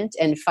resilient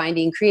and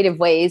finding creative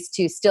ways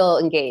to still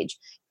engage.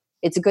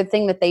 It's a good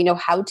thing that they know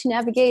how to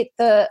navigate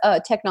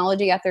the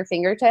technology at their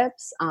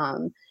fingertips,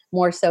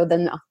 more so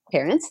than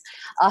parents.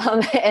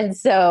 And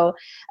so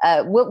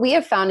what we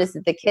have found is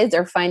that the kids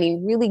are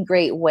finding really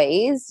great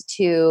ways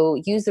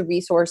to use the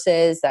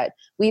resources that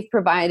we've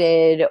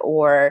provided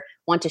or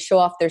want to show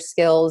off their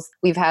skills.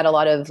 We've had a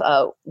lot of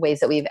ways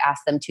that we've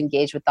asked them to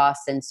engage with us.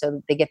 And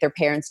so they get their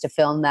parents to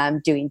film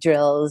them doing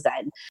drills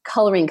and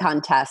coloring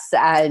contests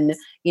and,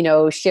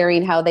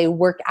 sharing how they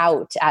work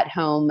out at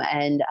home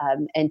and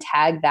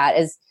tag that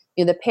as,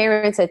 the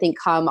parents, I think,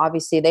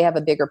 obviously they have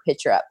a bigger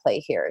picture at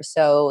play here.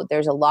 So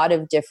there's a lot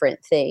of different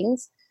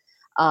things.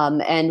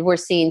 And we're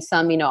seeing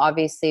some,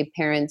 obviously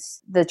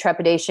parents, the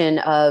trepidation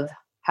of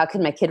how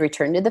can my kid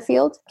return to the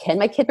field? Can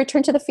my kid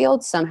return to the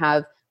field?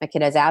 My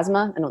kid has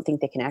asthma. I don't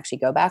think they can actually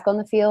go back on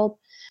the field.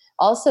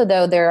 Also,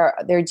 though,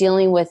 they're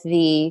dealing with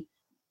the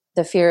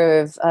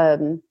fear of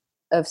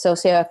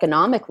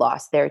socioeconomic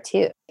loss there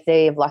too.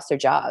 They've lost their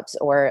jobs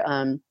or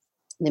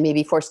they may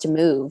be forced to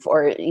move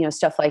or,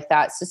 stuff like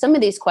that. So some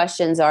of these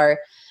questions are,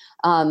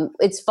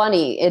 it's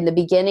funny. In the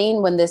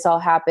beginning, when this all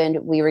happened,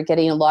 we were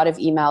getting a lot of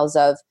emails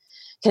of,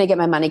 can I get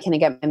my money? Can I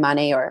get my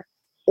money? Or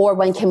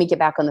when can we get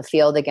back on the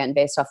field again,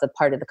 based off the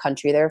part of the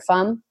country they're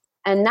from?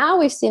 And now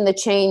we've seen the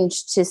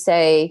change to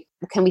say,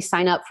 can we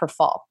sign up for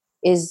fall?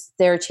 Is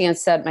there a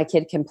chance that my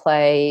kid can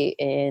play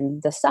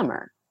in the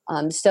summer?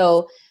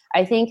 So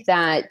I think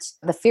that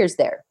the fear's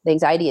there, the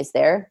anxiety is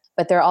there,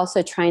 but they're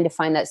also trying to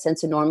find that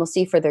sense of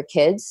normalcy for their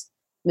kids,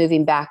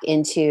 moving back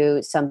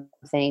into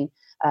something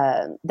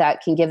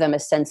that can give them a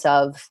sense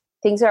of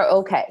things are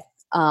okay.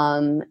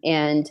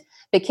 And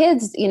the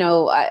kids,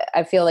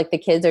 I feel like the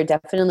kids are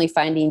definitely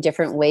finding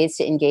different ways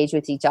to engage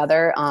with each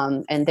other.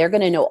 And they're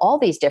going to know all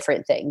these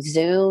different things,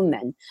 Zoom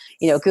and,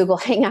 Google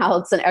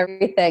Hangouts and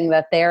everything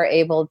that they're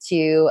able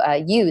to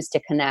use to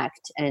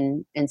connect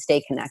and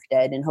stay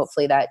connected. And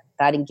hopefully that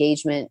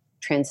engagement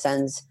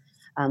transcends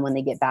when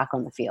they get back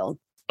on the field.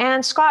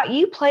 And Scott,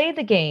 you play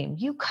the game,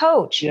 you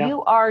coach,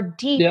 you are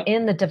deep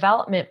in the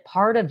development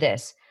part of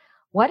this.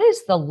 What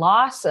is the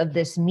loss of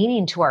this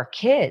meaning to our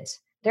kids?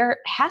 There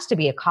has to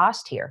be a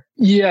cost here.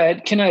 Yeah,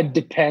 it kind of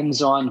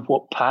depends on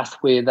what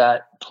pathway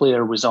that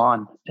player was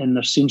on. And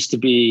there seems to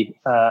be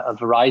a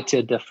variety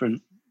of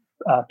different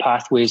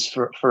pathways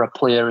for a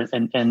player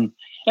in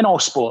all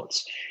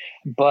sports.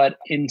 But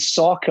in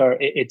soccer,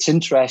 it's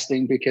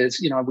interesting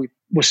because,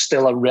 we're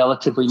still a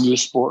relatively new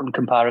sport in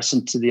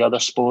comparison to the other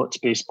sports,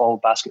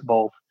 baseball,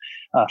 basketball,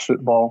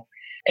 football.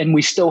 And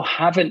we still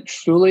haven't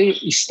fully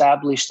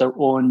established our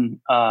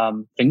own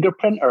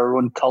fingerprint, our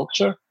own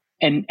culture.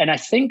 And I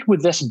think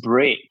with this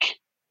break,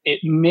 it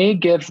may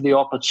give the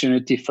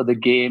opportunity for the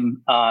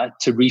game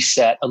to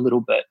reset a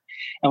little bit.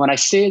 And when I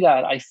say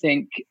that, I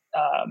think,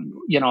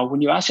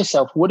 when you ask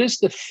yourself, what is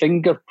the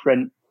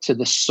fingerprint to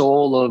the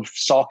soul of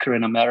soccer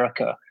in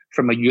America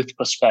from a youth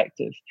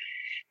perspective?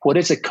 What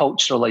is a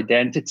cultural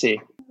identity?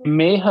 You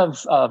may have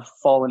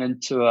fallen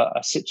into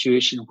a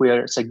situation where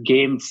it's a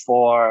game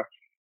for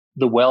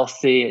the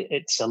wealthy.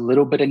 It's a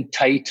little bit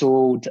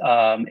entitled.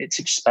 It's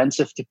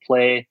expensive to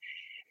play.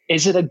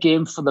 Is it a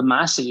game for the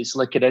masses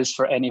like it is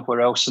for anywhere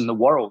else in the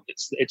world?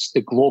 It's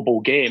the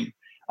global game.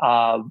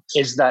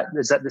 Is that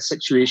the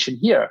situation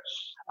here?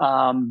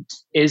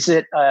 Is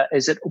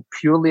it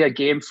purely a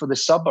game for the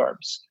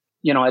suburbs?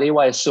 At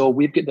AYSO,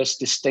 we've got this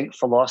distinct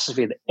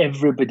philosophy that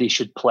everybody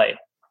should play.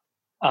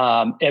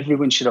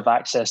 Everyone should have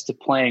access to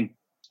playing.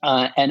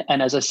 And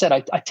as I said,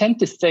 I tend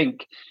to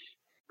think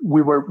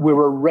we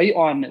were right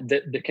on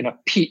the kind of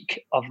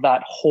peak of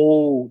that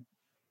whole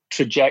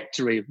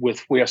trajectory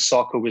with where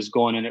soccer was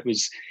going, and it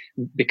was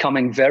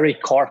becoming very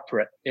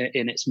corporate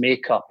in its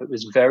makeup. It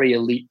was very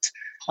elite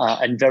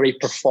and very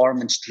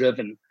performance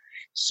driven.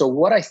 So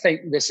what I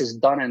think this has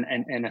done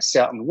in a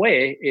certain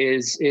way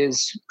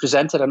is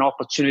presented an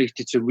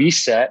opportunity to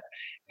reset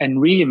and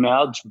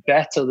reemerge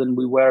better than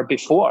we were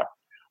before,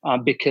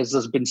 because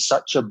there's been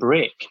such a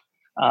break.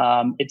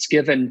 It's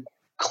given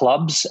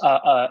clubs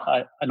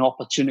an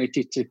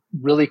opportunity to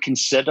really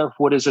consider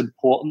what is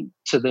important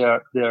to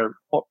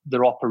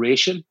their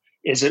operation.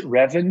 Is it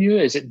revenue?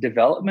 Is it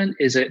development?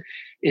 Is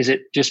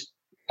it just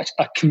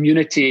a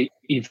community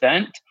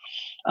event?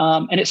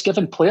 And it's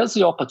given players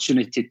the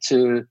opportunity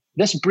to.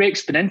 This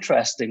break's been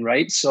interesting,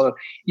 right? So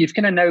you've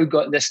kind of now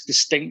got this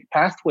distinct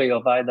pathway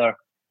of either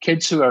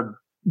kids who are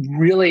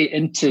really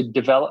into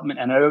development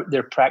and out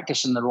there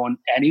practicing their own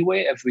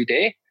anyway every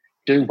day,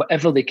 doing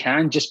whatever they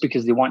can just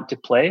because they want to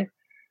play.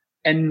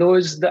 And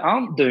those that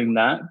aren't doing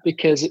that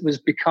because it was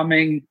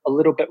becoming a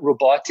little bit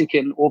robotic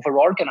and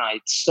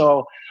over-organized.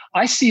 So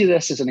I see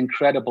this as an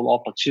incredible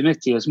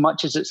opportunity, as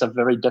much as it's a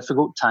very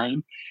difficult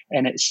time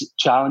and it's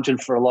challenging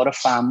for a lot of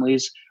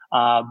families.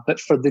 But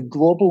for the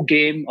global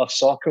game of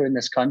soccer in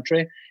this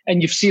country,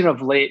 and you've seen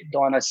of late,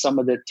 Donna, some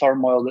of the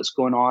turmoil that's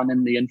going on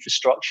in the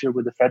infrastructure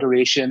with the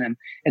federation and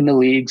in the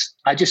leagues,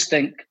 I just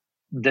think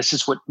this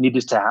is what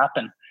needed to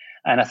happen.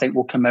 And I think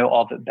we'll come out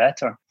of it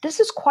better. This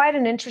is quite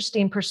an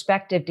interesting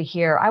perspective to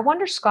hear. I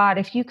wonder, Scott,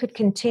 if you could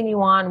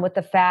continue on with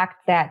the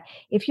fact that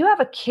if you have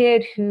a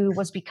kid who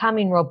was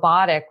becoming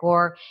robotic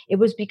or it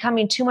was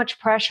becoming too much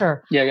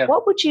pressure,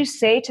 what would you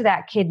say to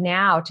that kid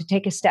now to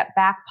take a step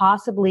back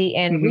possibly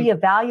and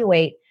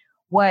reevaluate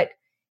what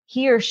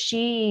he or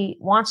she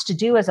wants to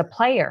do as a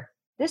player?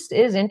 This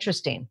is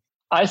interesting.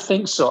 I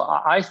think so.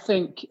 I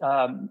think,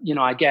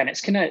 again, it's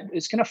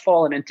kind of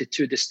fallen into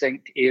two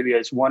distinct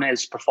areas. One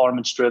is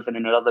performance driven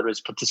and another is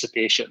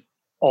participation,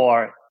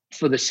 or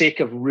for the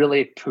sake of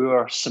really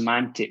poor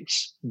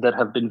semantics that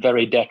have been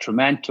very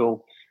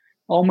detrimental,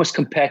 almost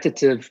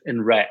competitive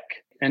in rec.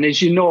 And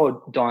as you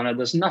know, Donna,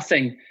 there's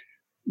nothing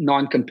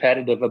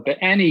non-competitive about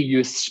any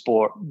youth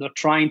sport. They're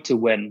trying to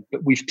win,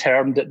 but we've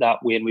termed it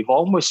that way. And we've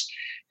almost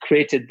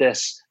created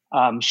this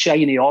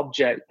shiny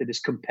object that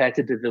is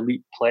competitive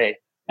elite play.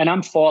 And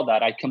I'm for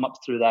that. I come up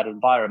through that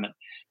environment.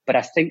 But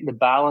I think the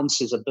balance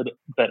is a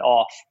bit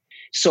off.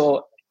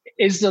 So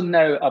is there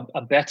now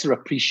a better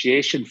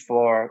appreciation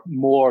for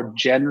more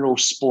general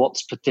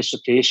sports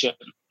participation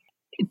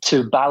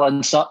to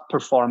balance up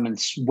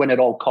performance win at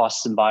all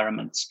costs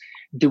environments?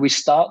 Do we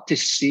start to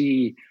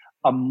see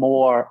a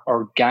more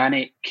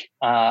organic,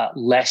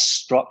 less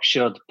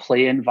structured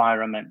play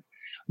environment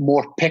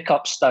more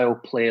pickup style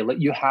play like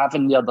you have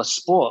in the other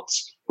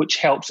sports, which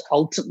helps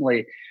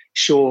ultimately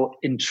show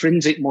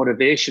intrinsic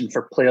motivation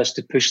for players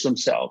to push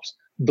themselves.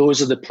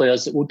 Those are the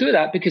players that will do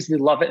that because they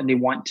love it and they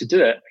want to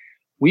do it.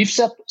 We've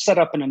set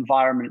up an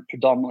environment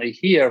predominantly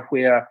here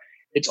where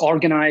it's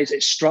organized,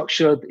 it's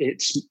structured,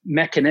 it's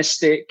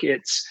mechanistic,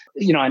 it's,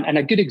 and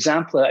a good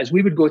example is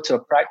we would go to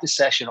a practice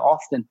session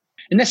often,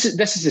 and this is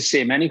the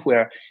same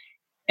anywhere,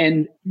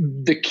 and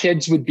the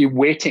kids would be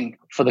waiting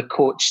for the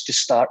coach to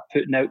start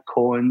putting out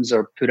cones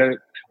or put out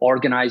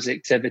organized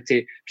activity.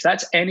 If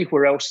that's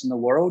anywhere else in the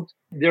world,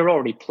 they're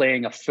already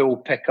playing a full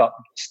pickup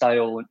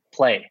style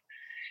play.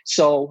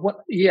 So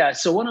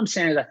what I'm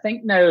saying is I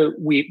think now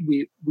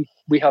we've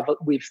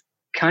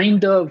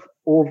kind of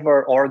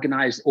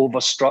over-organized,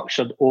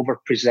 over-structured,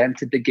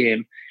 over-presented the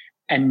game.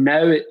 And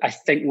now I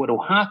think what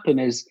will happen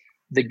is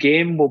the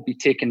game will be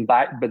taken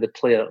back by the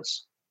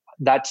players.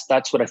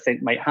 That's what I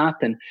think might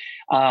happen.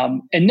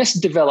 And this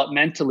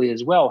developmentally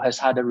as well has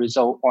had a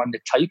result on the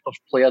type of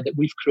player that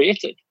we've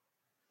created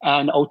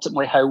and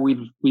ultimately how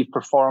we've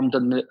performed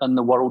on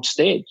the world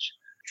stage.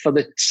 For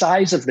the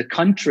size of the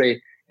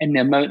country and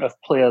the amount of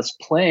players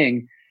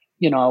playing,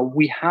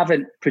 we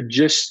haven't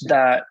produced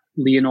that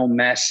Lionel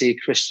Messi,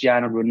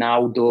 Cristiano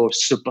Ronaldo,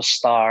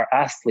 superstar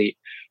athlete.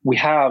 We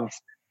have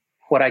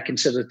what I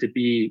consider to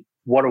be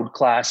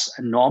world-class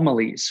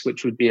anomalies,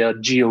 which would be a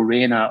Gio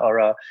Reyna or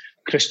a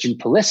Christian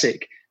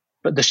Pulisic,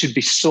 but there should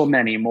be so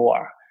many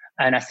more.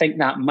 And I think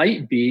that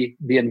might be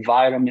the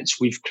environments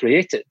we've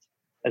created.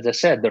 As I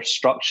said, they're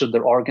structured,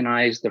 they're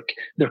organized,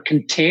 they're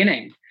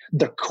containing,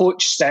 they're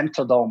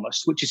coach-centered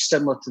almost, which is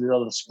similar to the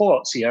other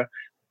sports here,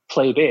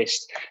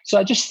 play-based. So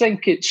I just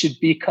think it should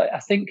be, I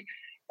think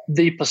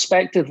the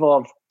perspective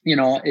of,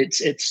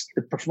 it's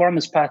the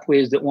performance pathway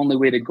is the only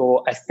way to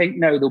go. I think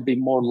now there'll be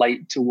more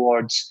light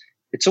towards,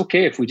 it's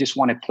okay if we just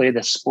want to play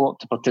this sport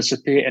to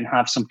participate and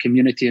have some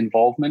community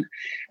involvement.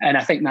 And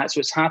I think that's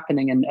what's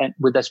happening and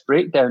with this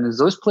breakdown is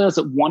those players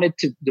that want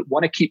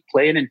to keep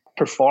playing and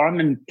perform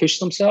and push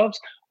themselves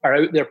are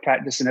out there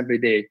practicing every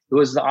day.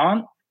 Those that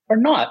aren't are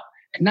not.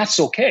 And that's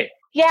okay.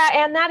 Yeah,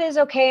 and that is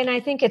okay. And I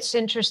think it's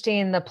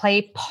interesting. The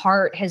play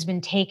part has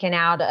been taken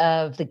out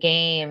of the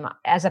game.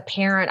 As a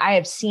parent, I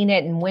have seen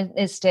it and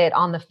witnessed it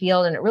on the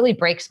field, and it really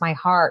breaks my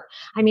heart.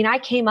 I mean, I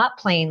came up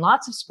playing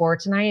lots of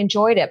sports and I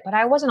enjoyed it, but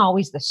I wasn't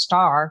always the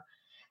star.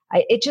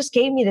 It just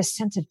gave me this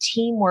sense of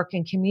teamwork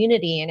and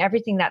community and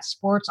everything that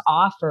sports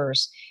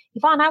offers.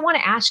 Yvonne, I want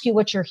to ask you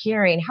what you're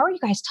hearing. How are you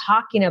guys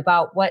talking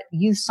about what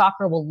youth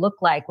soccer will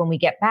look like when we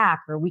get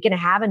back? Are we going to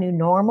have a new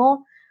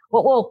normal?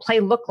 What will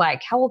play look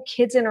like? How will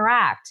kids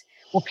interact?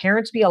 Will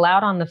parents be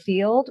allowed on the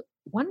field?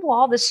 When will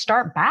all this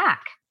start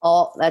back?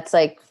 Oh, that's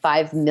like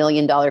 $5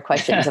 million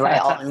questions,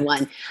 right? All in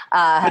one.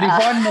 But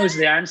Yvonne knows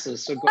the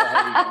answers, so go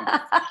ahead,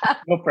 Yvonne.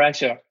 No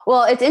pressure.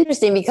 Well, it's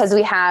interesting because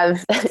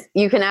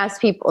you can ask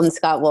people, and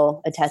Scott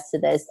will attest to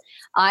this.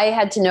 I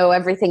had to know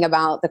everything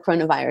about the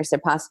coronavirus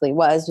there possibly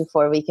was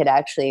before we could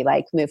actually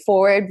move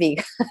forward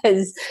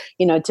because,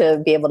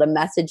 to be able to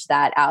message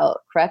that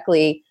out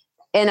correctly.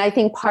 And I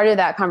think part of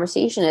that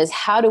conversation is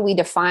how do we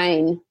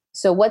define,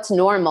 so what's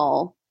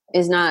normal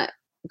is not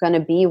going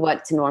to be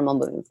what's normal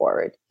moving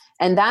forward.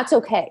 And that's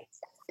okay.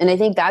 And I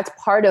think that's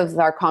part of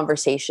our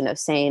conversation of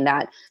saying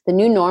that the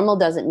new normal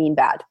doesn't mean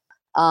bad.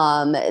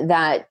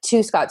 That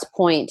to Scott's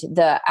point,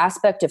 the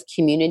aspect of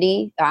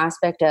community, the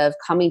aspect of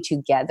coming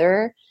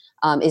together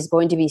is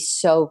going to be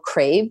so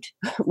craved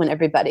when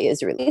everybody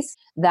is released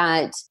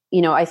that,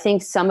 I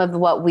think some of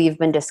what we've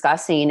been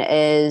discussing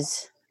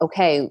is,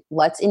 okay,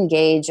 let's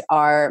engage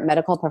our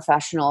medical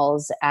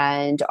professionals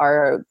and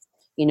our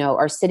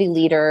city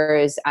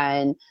leaders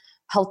and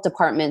health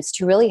departments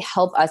to really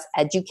help us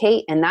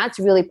educate. And that's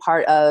really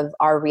part of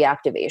our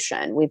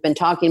reactivation. We've been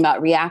talking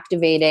about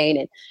reactivating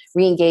and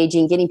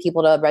re-engaging, getting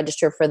people to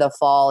register for the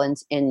fall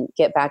and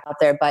get back out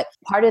there. But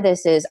part of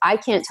this is I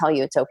can't tell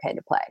you it's okay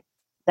to play.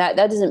 That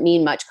doesn't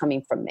mean much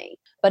coming from me.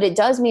 But it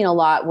does mean a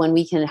lot when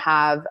we can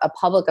have a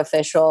public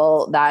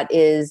official that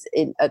is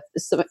a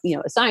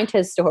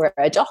scientist or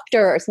a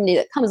doctor or somebody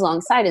that comes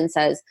alongside and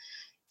says,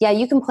 yeah,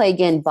 you can play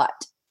again, but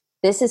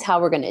this is how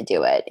we're going to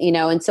do it.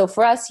 And so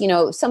for us,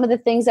 some of the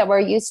things that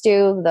we're used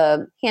to,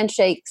 the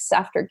handshakes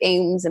after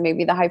games and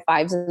maybe the high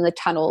fives in the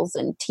tunnels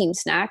and team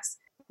snacks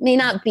may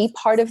not be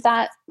part of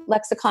that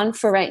lexicon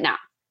for right now.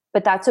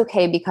 But that's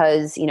okay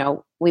because,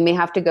 we may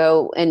have to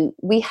go, and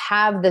we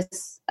have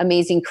this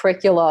amazing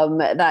curriculum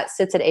that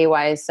sits at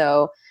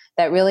AYSO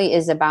that really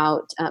is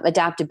about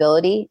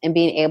adaptability and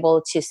being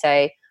able to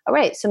say, all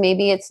right, so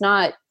maybe it's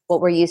not what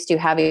we're used to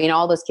having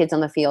all those kids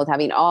on the field,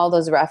 having all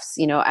those refs,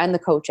 and the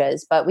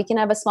coaches, but we can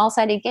have a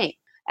small-sided game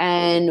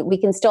and we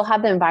can still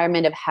have the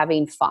environment of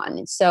having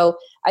fun. So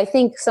I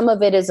think some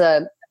of it is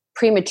a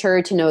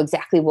premature to know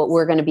exactly what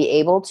we're going to be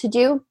able to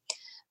do.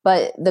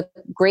 But the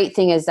great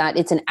thing is that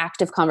it's an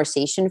active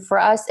conversation for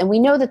us. And we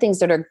know the things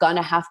that are going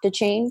to have to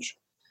change.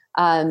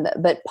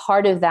 But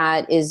part of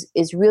that is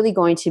really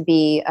going to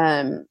be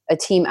a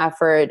team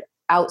effort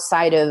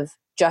outside of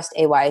just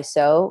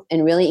AYSO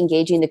and really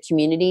engaging the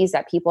communities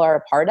that people are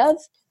a part of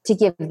to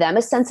give them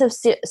a sense of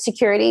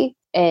security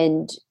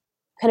and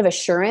kind of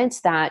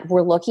assurance that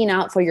we're looking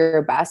out for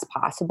your best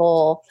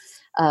possible,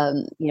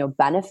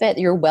 benefit.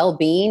 Your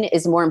well-being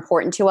is more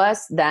important to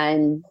us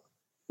than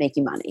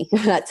making money.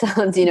 That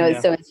sounds,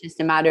 so it's just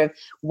a matter of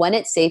when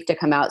it's safe to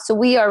come out. So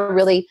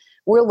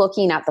we're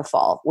looking at the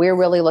fall. We're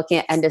really looking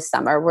at end of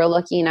summer. We're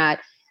looking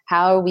at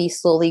how are we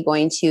slowly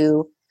going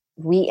to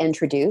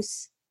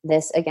reintroduce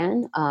this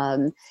again.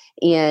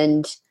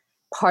 And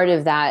part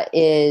of that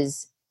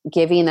is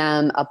giving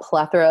them a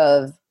plethora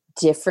of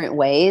different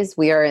ways.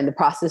 We are in the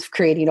process of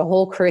creating a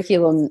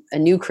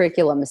new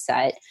curriculum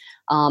set,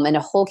 and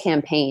a whole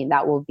campaign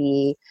that will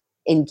be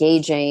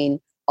engaging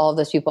all of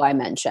those people I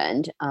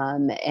mentioned,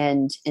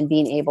 and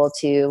being able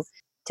to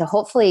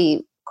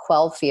hopefully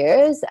quell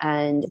fears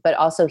but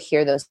also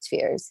hear those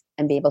fears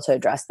and be able to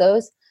address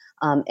those,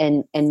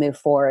 and move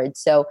forward.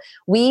 So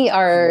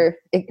we're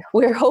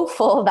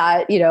hopeful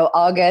that,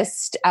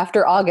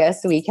 after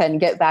August, we can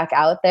get back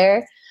out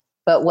there.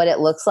 But what it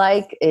looks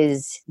like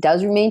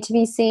does remain to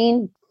be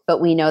seen.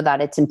 But we know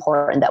that it's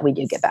important that we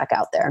do get back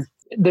out there.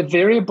 The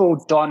variable,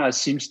 Donna,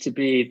 seems to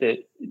be that,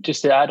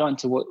 just to add on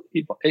to what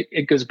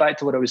it goes back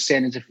to what I was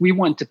saying, is if we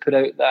want to put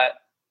out that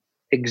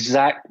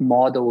exact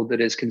model that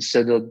is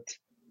considered,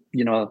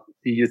 the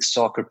youth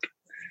soccer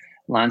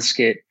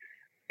landscape,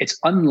 it's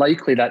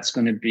unlikely that's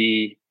going to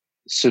be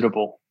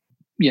suitable,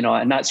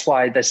 and that's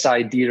why this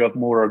idea of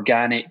more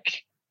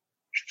organic,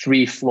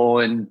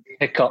 free-flowing,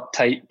 pickup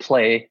type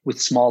play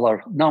with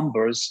smaller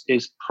numbers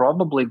is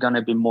probably going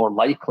to be more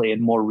likely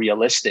and more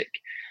realistic.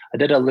 I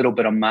did a little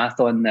bit of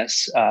math on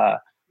this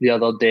the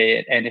other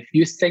day, and if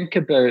you think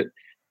about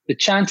the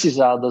chances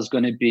are there's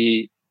going to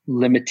be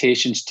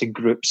limitations to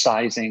group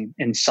sizing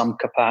in some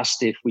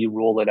capacity if we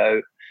roll it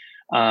out,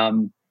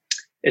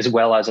 as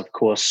well as, of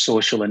course,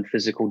 social and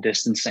physical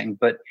distancing.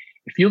 But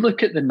if you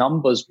look at the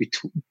numbers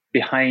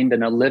behind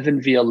an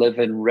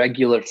 11v11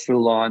 regular,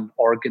 full-on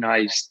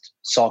organized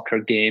soccer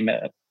game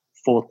at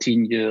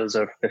 14 years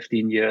or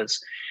 15 years,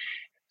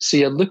 so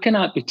you're looking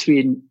at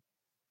between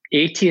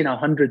 80 and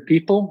 100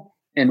 people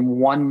in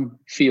one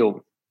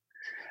field.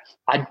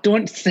 I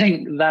don't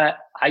think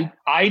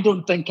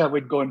I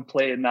would go and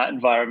play in that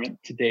environment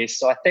today.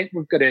 So I think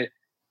we're going to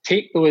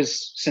take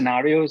those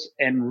scenarios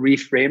and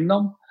reframe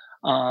them.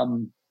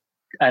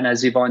 And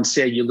as Yvonne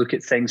said, you look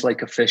at things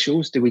like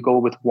officials. Do we go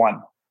with one?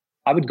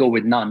 I would go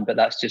with none, but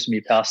that's just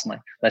me personally.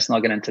 Let's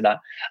not get into that.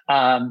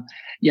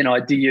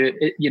 Do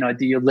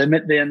you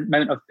limit the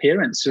amount of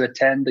parents who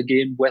attend the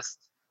game with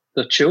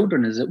their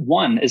children? Is it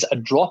one? Is it a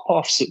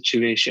drop-off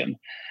situation?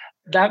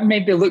 That may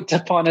be looked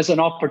upon as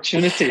an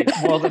opportunity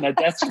more than a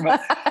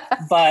detriment.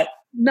 But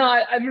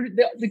no,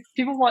 the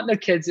people want their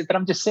kids, but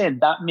I'm just saying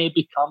that may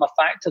become a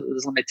factor, that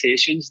there's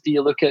limitations. Do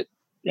you look at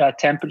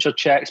temperature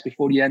checks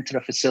before you enter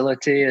a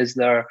facility? Is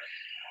there,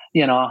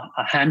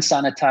 hand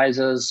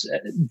sanitizers,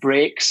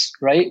 breaks,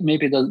 right?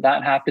 Maybe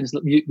that happens.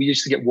 We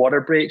used to get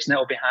water breaks, and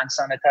it'll be hand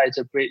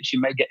sanitizer breaks. You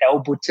might get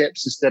elbow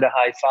tips instead of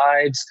high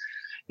fives.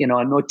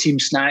 No team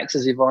snacks,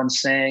 as Yvonne's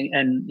saying.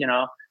 And,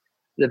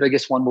 the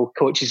biggest one,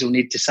 coaches will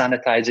need to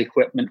sanitize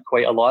equipment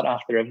quite a lot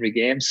after every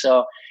game.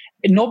 So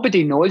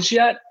nobody knows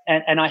yet.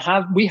 And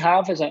we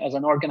have as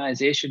an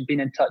organization been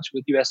in touch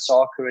with US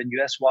Soccer and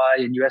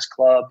USY and US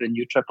Club and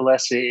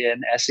USSSA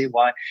and SAY,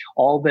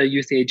 all the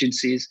youth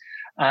agencies.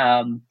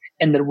 And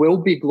there will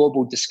be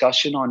global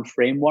discussion on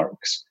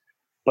frameworks,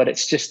 but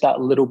it's just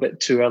that little bit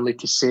too early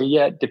to say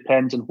yet.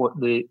 Depends on what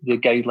the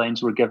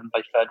guidelines were given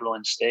by federal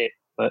and state.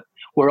 But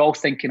we're all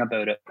thinking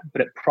about it,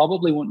 but it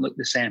probably won't look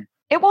the same.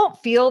 It won't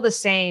feel the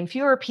same.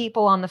 Fewer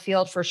people on the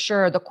field for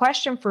sure. The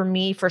question for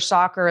me for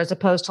soccer, as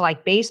opposed to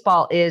like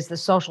baseball, is the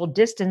social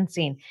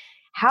distancing.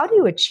 How do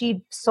you achieve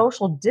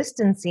social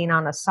distancing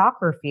on a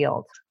soccer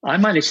field? I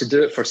managed to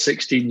do it for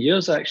 16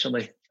 years,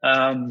 actually.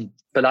 But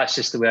that's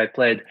just the way I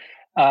played.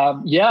 I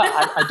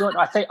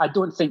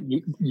don't think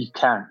you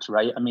can't,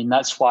 right? I mean,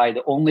 that's why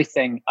the only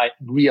thing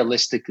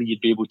realistically you'd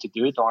be able to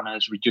do, Donna,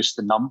 is reduce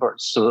the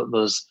numbers so that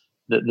there's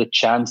the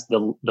chance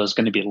there's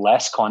going to be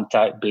less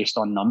contact based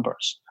on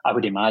numbers. I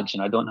would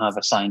imagine. I don't have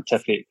a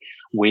scientific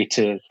way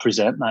to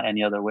present that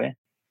any other way.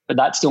 But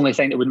that's the only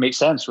thing that would make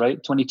sense,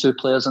 right? 22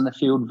 players on the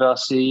field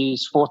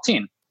versus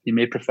 14. You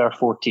may prefer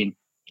 14.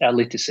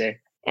 Early to say.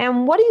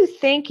 And what do you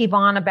think,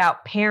 Yvonne,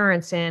 about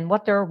parents and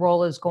what their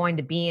role is going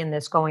to be in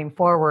this going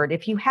forward?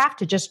 If you have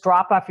to just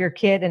drop off your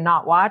kid and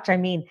not watch, I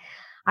mean,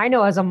 I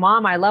know as a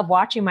mom, I love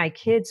watching my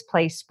kids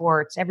play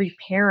sports. Every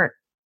parent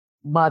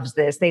loves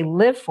this. They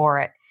live for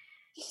it.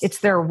 It's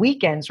their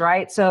weekends,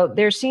 right? So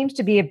there seems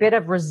to be a bit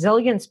of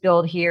resilience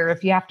build here.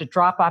 If you have to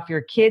drop off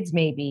your kids,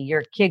 maybe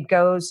your kid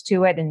goes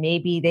to it and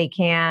maybe they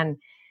can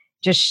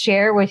just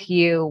share with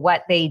you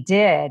what they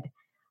did.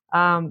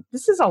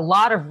 This is a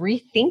lot of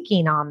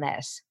rethinking on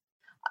this.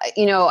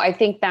 I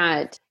think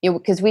that,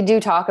 because we do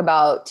talk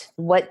about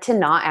what to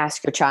not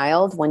ask your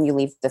child when you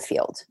leave the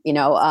field.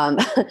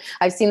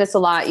 I've seen this a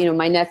lot.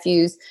 My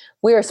nephews,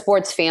 we're a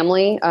sports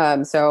family.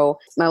 So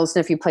my oldest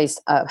nephew plays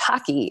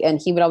hockey,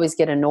 and he would always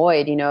get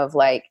annoyed, of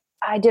like,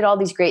 I did all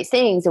these great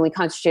things and we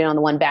concentrated on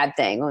the one bad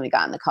thing when we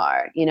got in the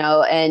car,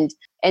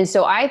 and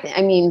so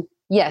I mean,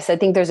 yes, I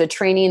think there's a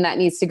training that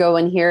needs to go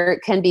in here.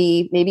 It can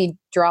be maybe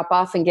drop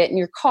off and get in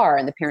your car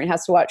and the parent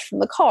has to watch from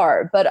the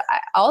car. But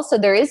also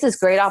there is this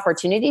great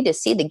opportunity to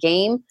see the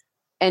game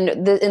and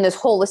in this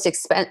holistic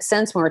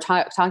sense when we're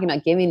talking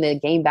about giving the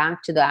game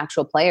back to the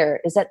actual player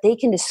is that they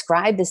can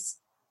describe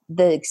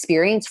the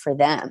experience for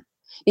them.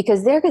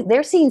 Because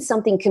they're seeing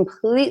something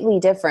completely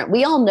different.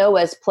 We all know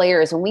as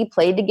players when we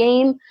played the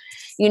game,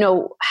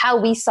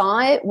 how we saw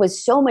it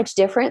was so much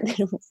different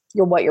than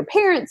what your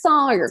parents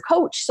saw or your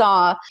coach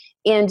saw.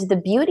 And the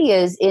beauty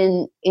is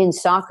in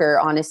soccer,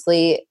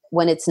 honestly,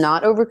 when it's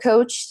not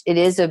overcoached,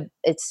 it's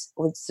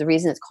the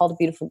reason it's called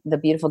the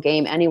beautiful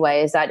game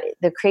anyway, is that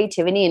the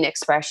creativity and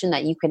expression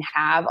that you can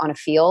have on a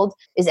field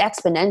is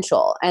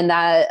exponential. And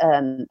that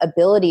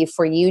ability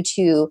for you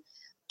to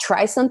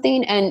try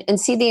something and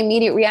see the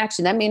immediate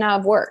reaction that may not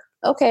have worked.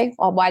 Okay,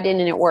 well, why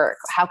didn't it work?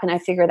 How can I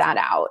figure that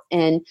out?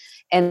 And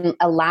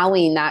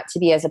allowing that to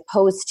be as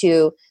opposed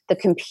to the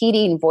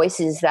competing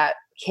voices that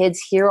kids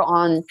hear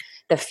on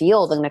the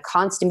field on a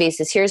constant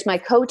basis. Here's my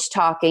coach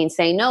talking,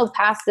 saying, no,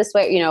 pass this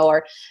way,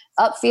 or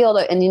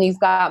upfield. And then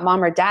you've got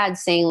mom or dad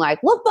saying like,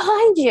 look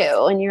behind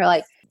you. And you're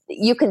like,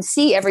 you can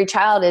see every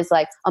child is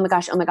like, oh my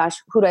gosh,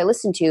 who do I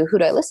listen to? Who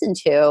do I listen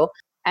to?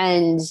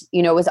 And,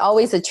 it was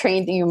always a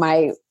train thing.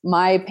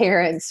 My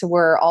parents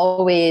were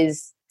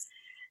always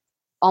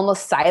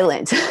almost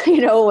silent,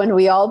 when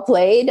we all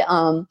played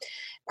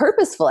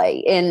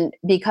purposefully. And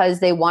because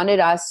they wanted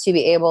us to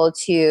be able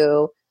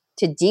to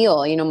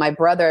deal, my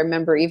brother, I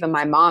remember even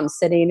my mom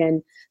sitting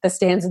in the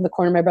stands in the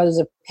corner. My brother's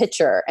a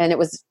pitcher and it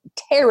was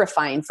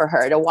terrifying for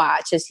her to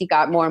watch as he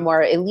got more and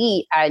more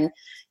elite. And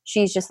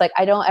she's just like,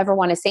 I don't ever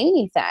want to say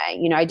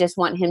anything. I just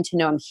want him to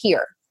know I'm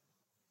here.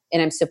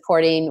 And I'm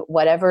supporting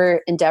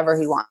whatever endeavor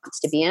he wants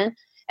to be in.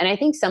 And I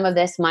think some of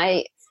this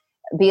might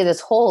be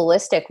this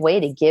holistic way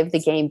to give the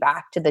game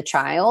back to the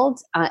child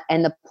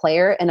and the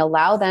player and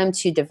allow them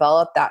to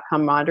develop that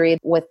camaraderie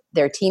with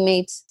their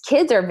teammates.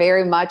 Kids are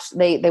very much,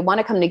 they want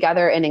to come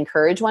together and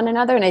encourage one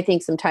another. And I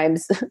think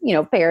sometimes,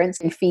 parents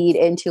can feed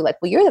into like,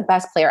 well, you're the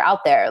best player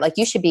out there. Like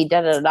you should be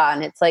da-da-da-da.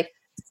 And it's like,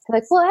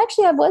 well,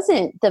 actually I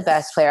wasn't the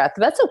best player out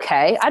there. That's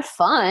okay. I had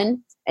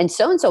fun. And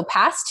so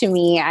passed to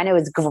me and it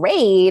was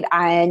great.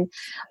 And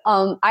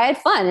I had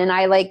fun and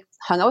I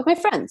hung out with my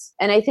friends.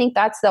 And I think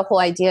that's the whole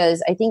idea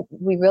is I think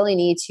we really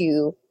need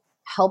to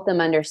help them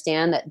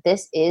understand that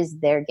this is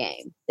their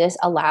game. This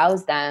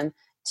allows them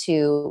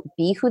to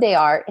be who they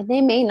are. And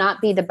they may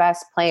not be the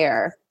best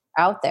player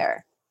out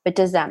there, but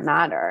does that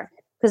matter?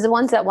 Because the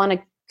ones that want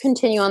to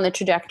continue on the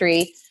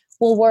trajectory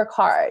will work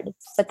hard.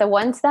 But the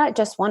ones that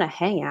just want to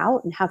hang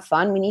out and have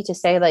fun, we need to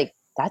say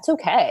that's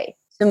okay.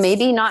 So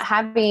maybe not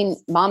having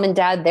mom and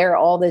dad there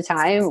all the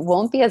time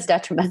won't be as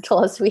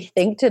detrimental as we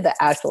think to the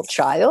actual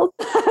child.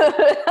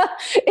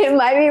 It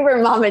might be for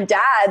mom and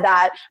dad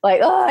that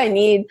I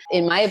need,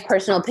 in my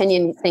personal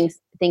opinion, think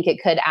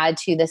it could add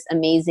to this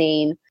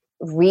amazing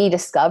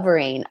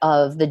rediscovering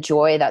of the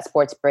joy that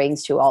sports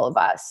brings to all of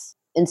us.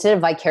 Instead of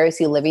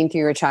vicariously living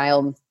through your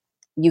child,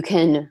 you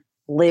can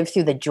live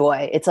through the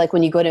joy. It's like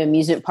when you go to an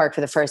amusement park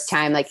for the first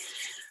time,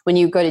 when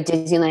you go to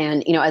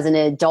Disneyland, as an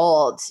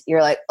adult,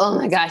 you're like, oh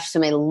my gosh, so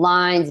many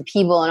lines of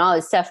people and all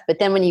this stuff. But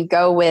then when you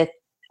go with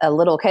a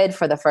little kid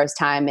for the first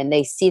time and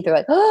they see, they're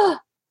like, oh,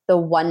 the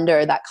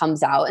wonder that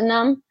comes out in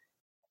them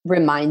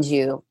reminds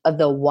you of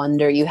the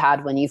wonder you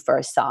had when you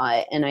first saw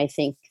it. And I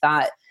think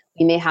that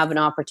we may have an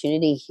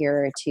opportunity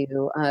here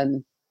to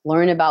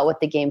learn about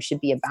what the game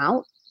should be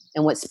about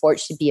and what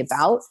sports should be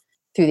about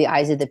through the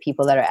eyes of the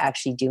people that are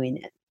actually doing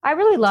it. I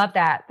really love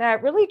that.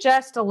 That really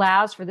just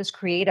allows for this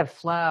creative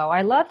flow.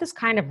 I love this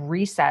kind of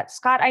reset.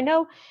 Scott, I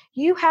know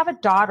you have a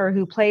daughter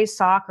who plays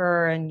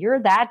soccer and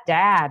you're that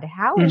dad.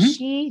 How is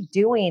she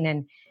doing?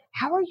 And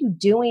how are you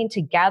doing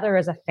together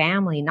as a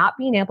family, not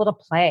being able to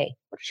play?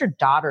 What does your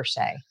daughter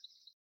say?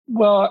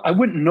 Well, I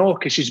wouldn't know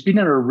because she's been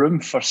in her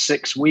room for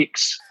 6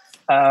 weeks.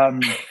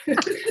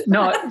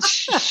 No,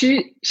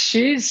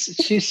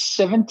 she's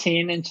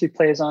 17 and she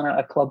plays on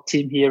a club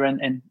team here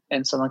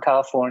in Southern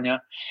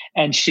California.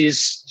 And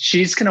she's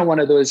kind of one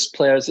of those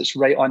players that's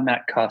right on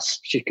that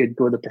cusp. She could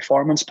go the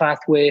performance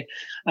pathway,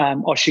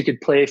 or she could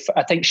play.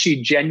 I think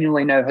she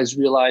genuinely now has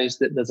realized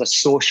that there's a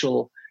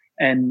social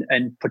and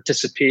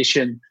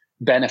participation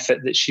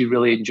benefit that she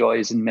really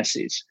enjoys and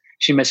misses.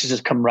 She misses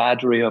the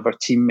camaraderie of her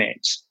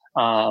teammates,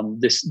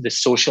 the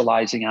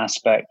socializing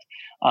aspect,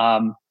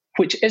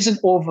 which isn't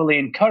overly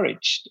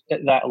encouraged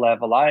at that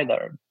level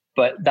either.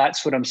 But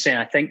that's what I'm saying.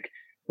 I think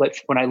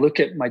when I look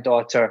at my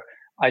daughter,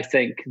 I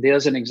think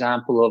there's an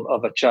example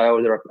of a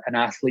child or an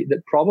athlete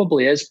that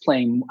probably is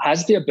playing,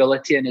 has the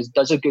ability and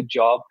does a good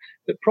job,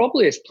 but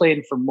probably is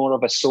playing for more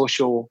of a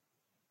social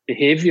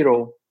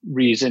behavioral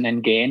reason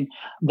and gain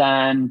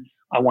than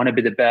I want to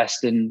be the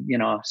best and,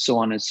 so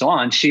on and so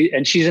on.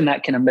 She's in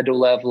that kind of middle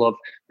level of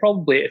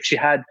probably, if she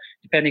had,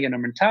 depending on her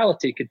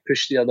mentality, could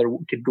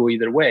go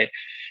either way.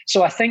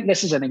 So I think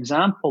this is an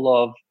example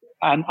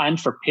and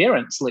for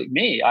parents like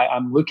me,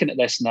 I'm looking at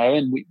this now,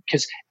 and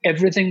because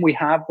everything we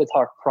have with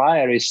her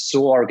prior is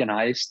so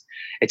organized,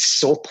 it's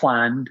so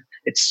planned,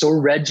 it's so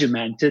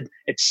regimented,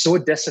 it's so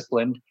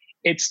disciplined.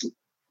 It's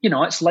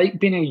like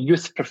being a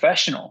youth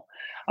professional.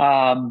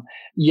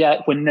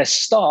 Yet when this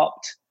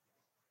stopped,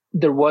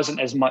 there wasn't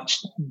as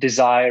much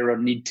desire or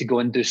need to go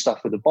and do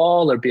stuff with the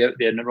ball or be out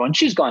there on her own.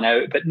 She's gone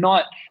out, but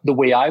not the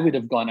way I would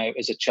have gone out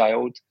as a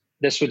child.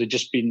 This would have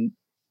just been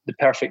the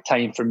perfect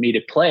time for me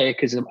to play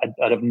because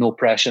I'd have no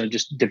pressure and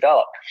just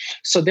develop.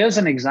 So there's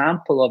an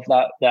example of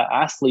that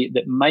athlete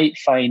that might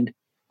find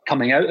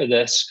coming out of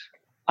this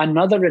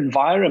another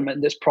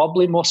environment that's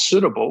probably more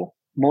suitable,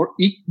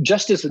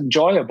 just as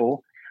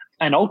enjoyable,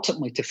 and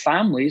ultimately to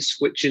families,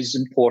 which is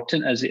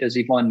important, as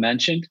Yvonne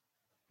mentioned,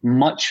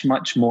 much,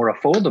 much more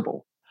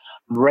affordable.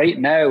 Right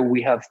now,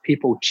 we have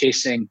people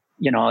chasing,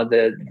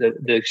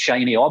 the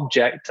shiny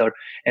object, or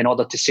in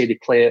order to say they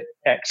play at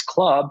X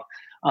club,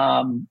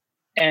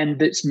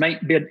 and it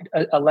might be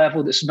a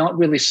level that's not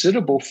really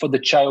suitable for the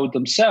child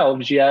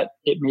themselves, yet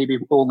it may be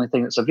the only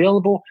thing that's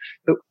available,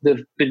 but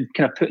they've been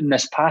kind of put in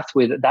this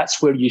pathway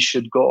that's where you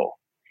should go.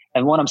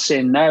 And what I'm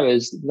saying now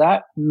is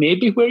that may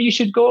be where you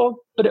should go,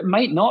 but it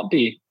might not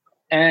be.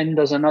 And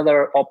there's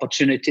another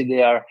opportunity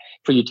there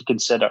for you to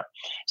consider.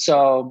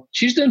 So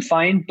she's doing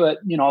fine, but,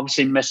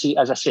 obviously Missy,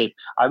 as I say,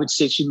 I would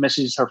say she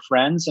misses her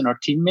friends and her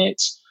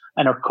teammates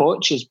and her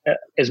coach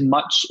as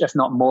much, if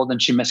not more, than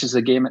she misses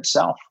the game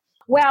itself.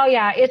 Well,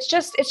 yeah, it's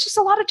just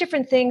a lot of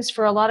different things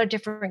for a lot of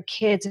different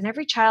kids, and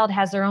every child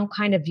has their own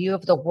kind of view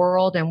of the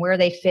world and where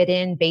they fit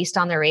in based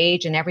on their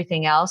age and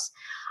everything else.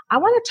 I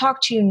want to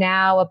talk to you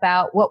now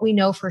about what we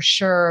know for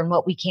sure and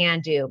what we can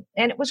do.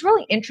 And it was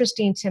really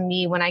interesting to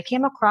me when I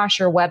came across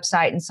your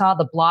website and saw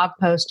the blog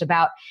post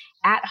about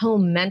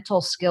at-home mental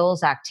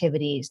skills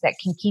activities that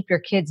can keep your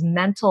kids'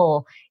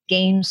 mental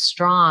game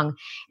strong.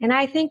 And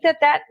I think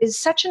that is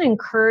such an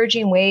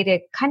encouraging way to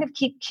kind of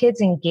keep kids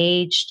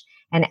engaged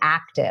and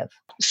active.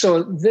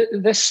 So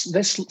this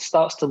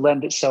starts to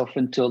lend itself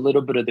into a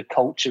little bit of the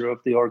culture of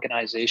the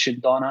organization,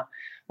 Donna.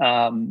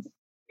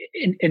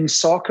 In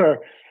soccer,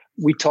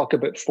 we talk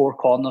about 4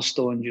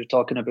 cornerstones. You're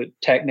talking about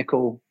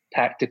technical,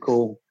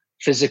 tactical,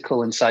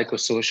 physical, and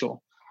psychosocial.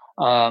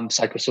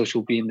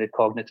 Psychosocial being the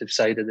cognitive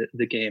side of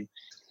the game.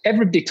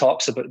 Everybody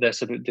talks about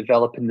this, about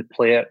developing the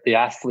player, the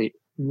athlete.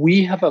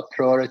 We have a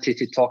priority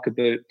to talk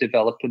about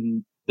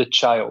developing the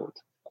child,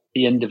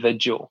 the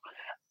individual.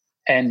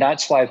 And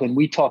that's why when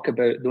we talk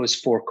about those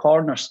 4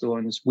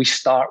 cornerstones, we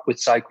start with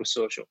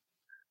psychosocial.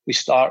 We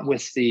start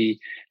with the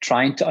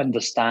trying to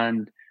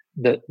understand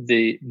the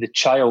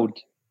child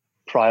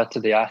prior to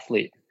the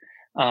athlete.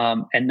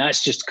 And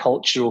that's just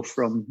cultural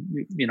from,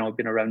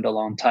 been around a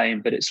long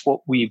time, but it's what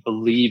we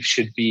believe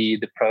should be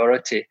the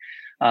priority.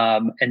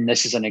 And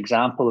this is an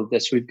example of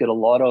this. We've got a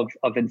lot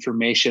of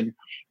information,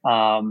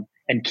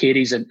 and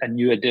Katie's a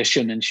new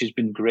addition, and she's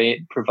been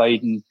great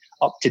providing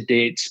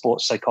up-to-date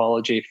sports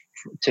psychology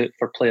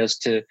for players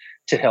to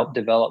help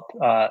develop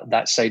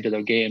that side of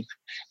their game.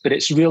 But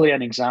it's really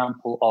an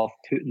example of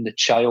putting the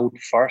child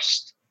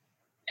first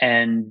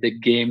and the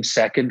game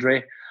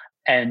secondary.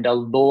 And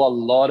although a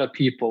lot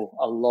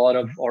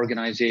of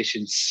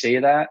organizations say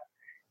that,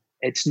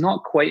 it's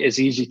not quite as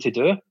easy to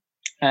do.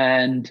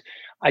 And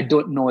I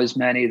don't know as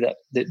many that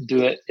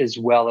do it as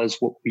well as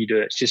what we do.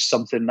 It's just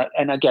something that,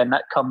 and again,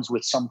 that comes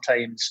with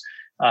sometimes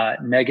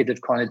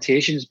negative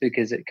connotations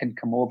because it can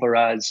come over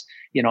as,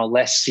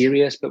 less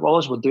serious. But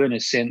all we're doing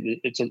is saying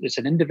it's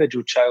an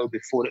individual child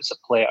before it's a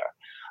player.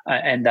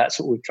 And that's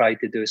what we've tried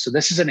to do. So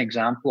this is an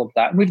example of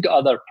that. And we've got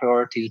other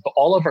priorities, but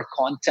all of our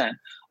content,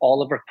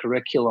 all of our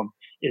curriculum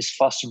is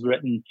first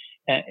written.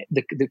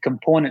 The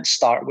components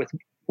start with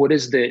what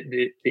is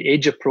the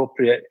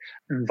age-appropriate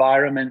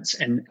environments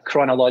and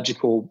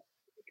chronological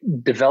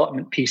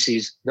development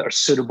pieces that are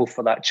suitable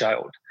for that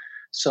child.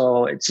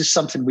 So it's just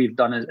something we've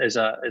done as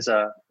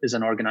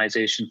an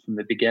organization from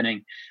the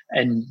beginning.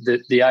 And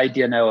the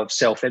idea now of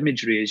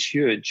self-imagery is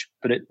huge,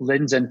 but it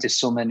lends into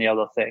so many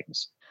other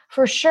things.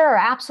 For sure.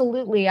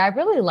 Absolutely. I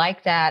really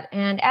like that.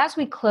 And as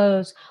we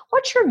close,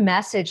 what's your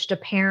message to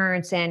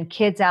parents and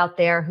kids out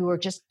there who are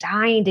just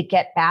dying to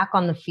get back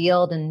on the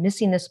field and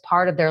missing this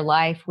part of their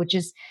life, which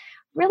is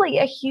really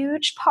a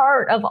huge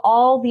part of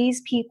all these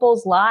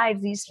people's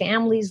lives, these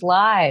families'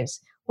 lives?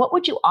 What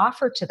would you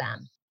offer to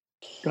them?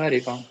 Go ahead,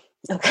 Yvonne.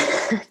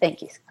 Okay.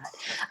 Thank you,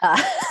 Scott.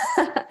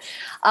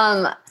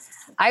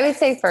 I would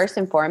say first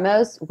and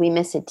foremost, we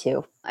miss it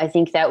too. I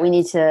think that we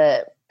need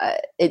to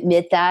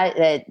admit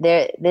that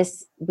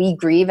we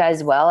grieve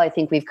as well. I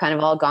think we've kind of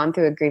all gone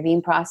through a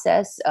grieving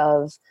process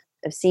of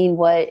seeing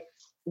what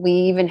we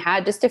even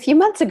had just a few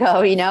months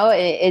ago.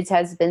 It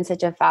has been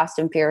such a fast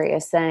and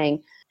furious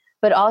thing,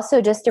 but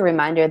also just a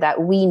reminder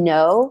that we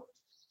know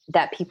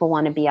that people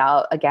want to be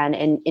out again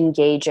and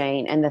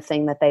engaging in the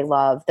thing that they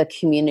love, the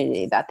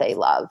community that they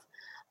love,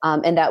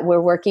 and that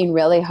we're working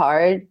really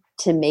hard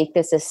to make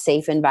this a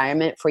safe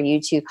environment for you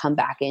to come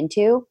back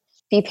into.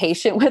 Be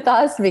patient with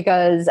us,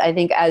 because I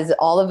think as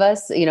all of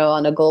us,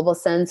 on a global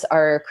sense,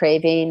 are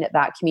craving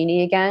that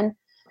community again,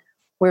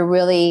 we're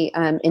really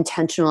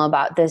intentional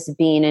about this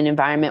being an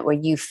environment where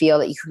you feel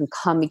that you can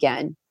come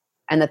again,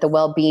 and that the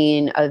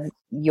well-being of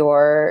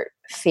your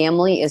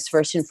family is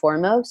first and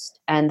foremost,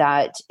 and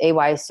that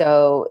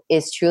AYSO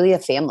is truly a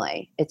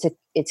family.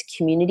 It's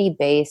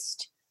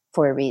community-based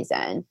for a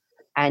reason.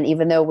 And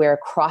even though we're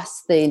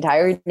across the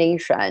entire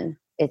nation,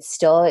 it's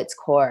still its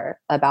core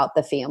about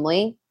the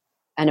family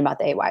and about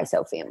the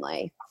AYSO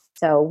family.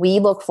 So we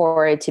look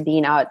forward to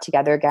being out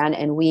together again.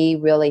 And we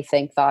really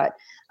think that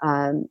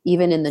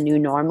even in the new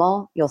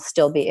normal, you'll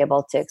still be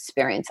able to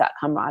experience that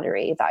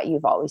camaraderie that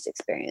you've always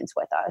experienced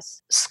with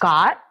us.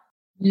 Scott?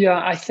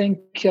 Yeah, I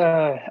think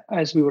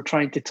as we were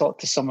trying to talk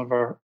to some of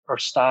our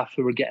staff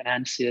who were getting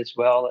antsy as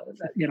well,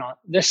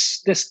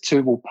 this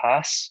too will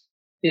pass.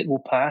 It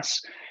will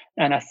pass.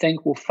 And I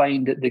think we'll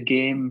find that the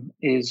game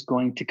is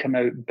going to come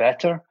out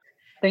better.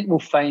 I think we'll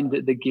find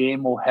that the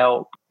game will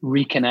help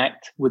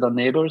reconnect with our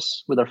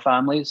neighbours, with our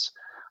families.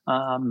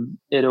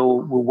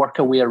 We'll work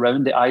our way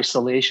around the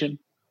isolation.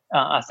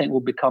 I think we'll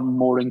become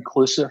more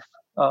inclusive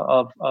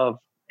of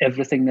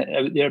everything that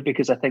out there,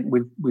 because I think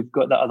we've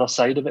got the other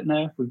side of it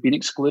now. We've been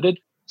excluded.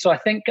 So I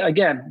think,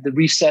 again, the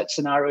reset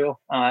scenario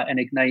and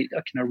Ignite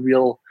are kind of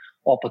real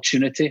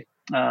opportunity.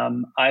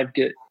 I've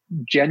got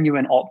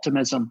genuine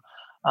optimism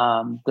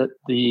that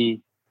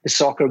the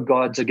soccer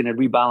gods are going to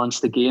rebalance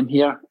the game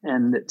here,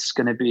 and it's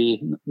going to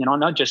be,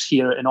 not just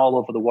here and all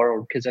over the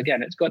world, because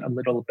again, it's gotten a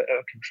little bit out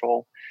of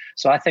control.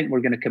 So I think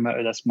we're going to come out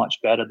of this much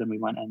better than we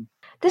went in.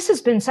 This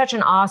has been such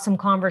an awesome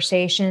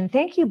conversation.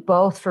 Thank you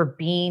both for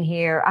being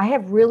here. I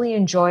have really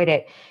enjoyed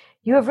it.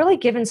 You have really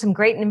given some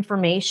great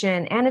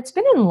information, and it's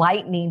been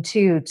enlightening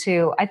too,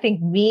 to I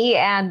think me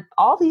and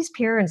all these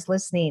parents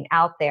listening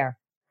out there.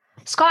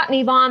 Scott and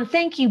Yvonne,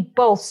 thank you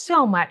both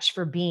so much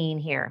for being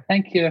here.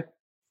 Thank you.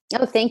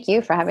 Oh, thank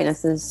you for having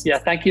us.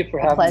 Thank you for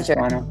having us,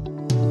 Anna.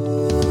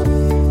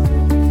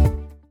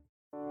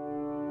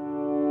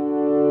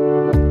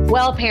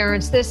 Well,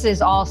 parents, this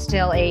is all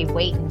still a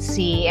wait and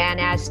see.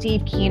 And as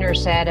Steve Keener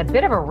said, a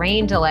bit of a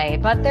rain delay,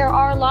 but there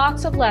are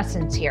lots of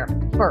lessons here.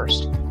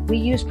 First, we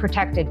use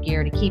protective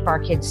gear to keep our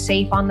kids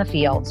safe on the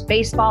fields.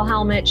 Baseball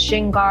helmets,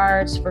 shin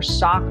guards for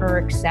soccer,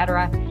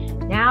 etc.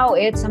 Now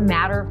it's a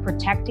matter of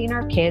protecting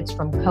our kids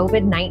from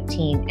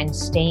COVID-19 and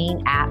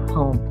staying at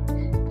home.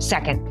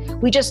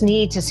 Second, we just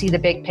need to see the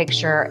big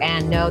picture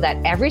and know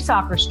that every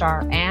soccer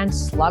star and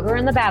slugger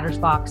in the batter's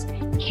box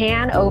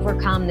can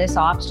overcome this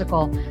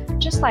obstacle,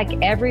 just like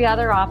every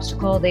other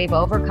obstacle they've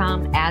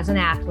overcome as an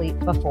athlete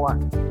before.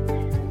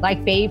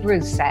 Like Babe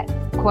Ruth said,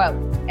 quote,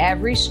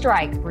 "Every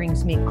strike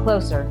brings me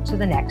closer to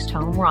the next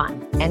home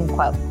run," end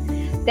quote.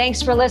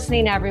 Thanks for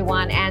listening,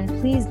 everyone, and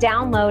please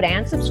download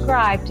and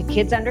subscribe to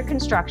Kids Under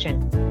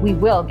Construction. We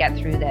will get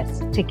through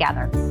this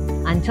together.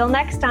 Until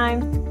next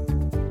time.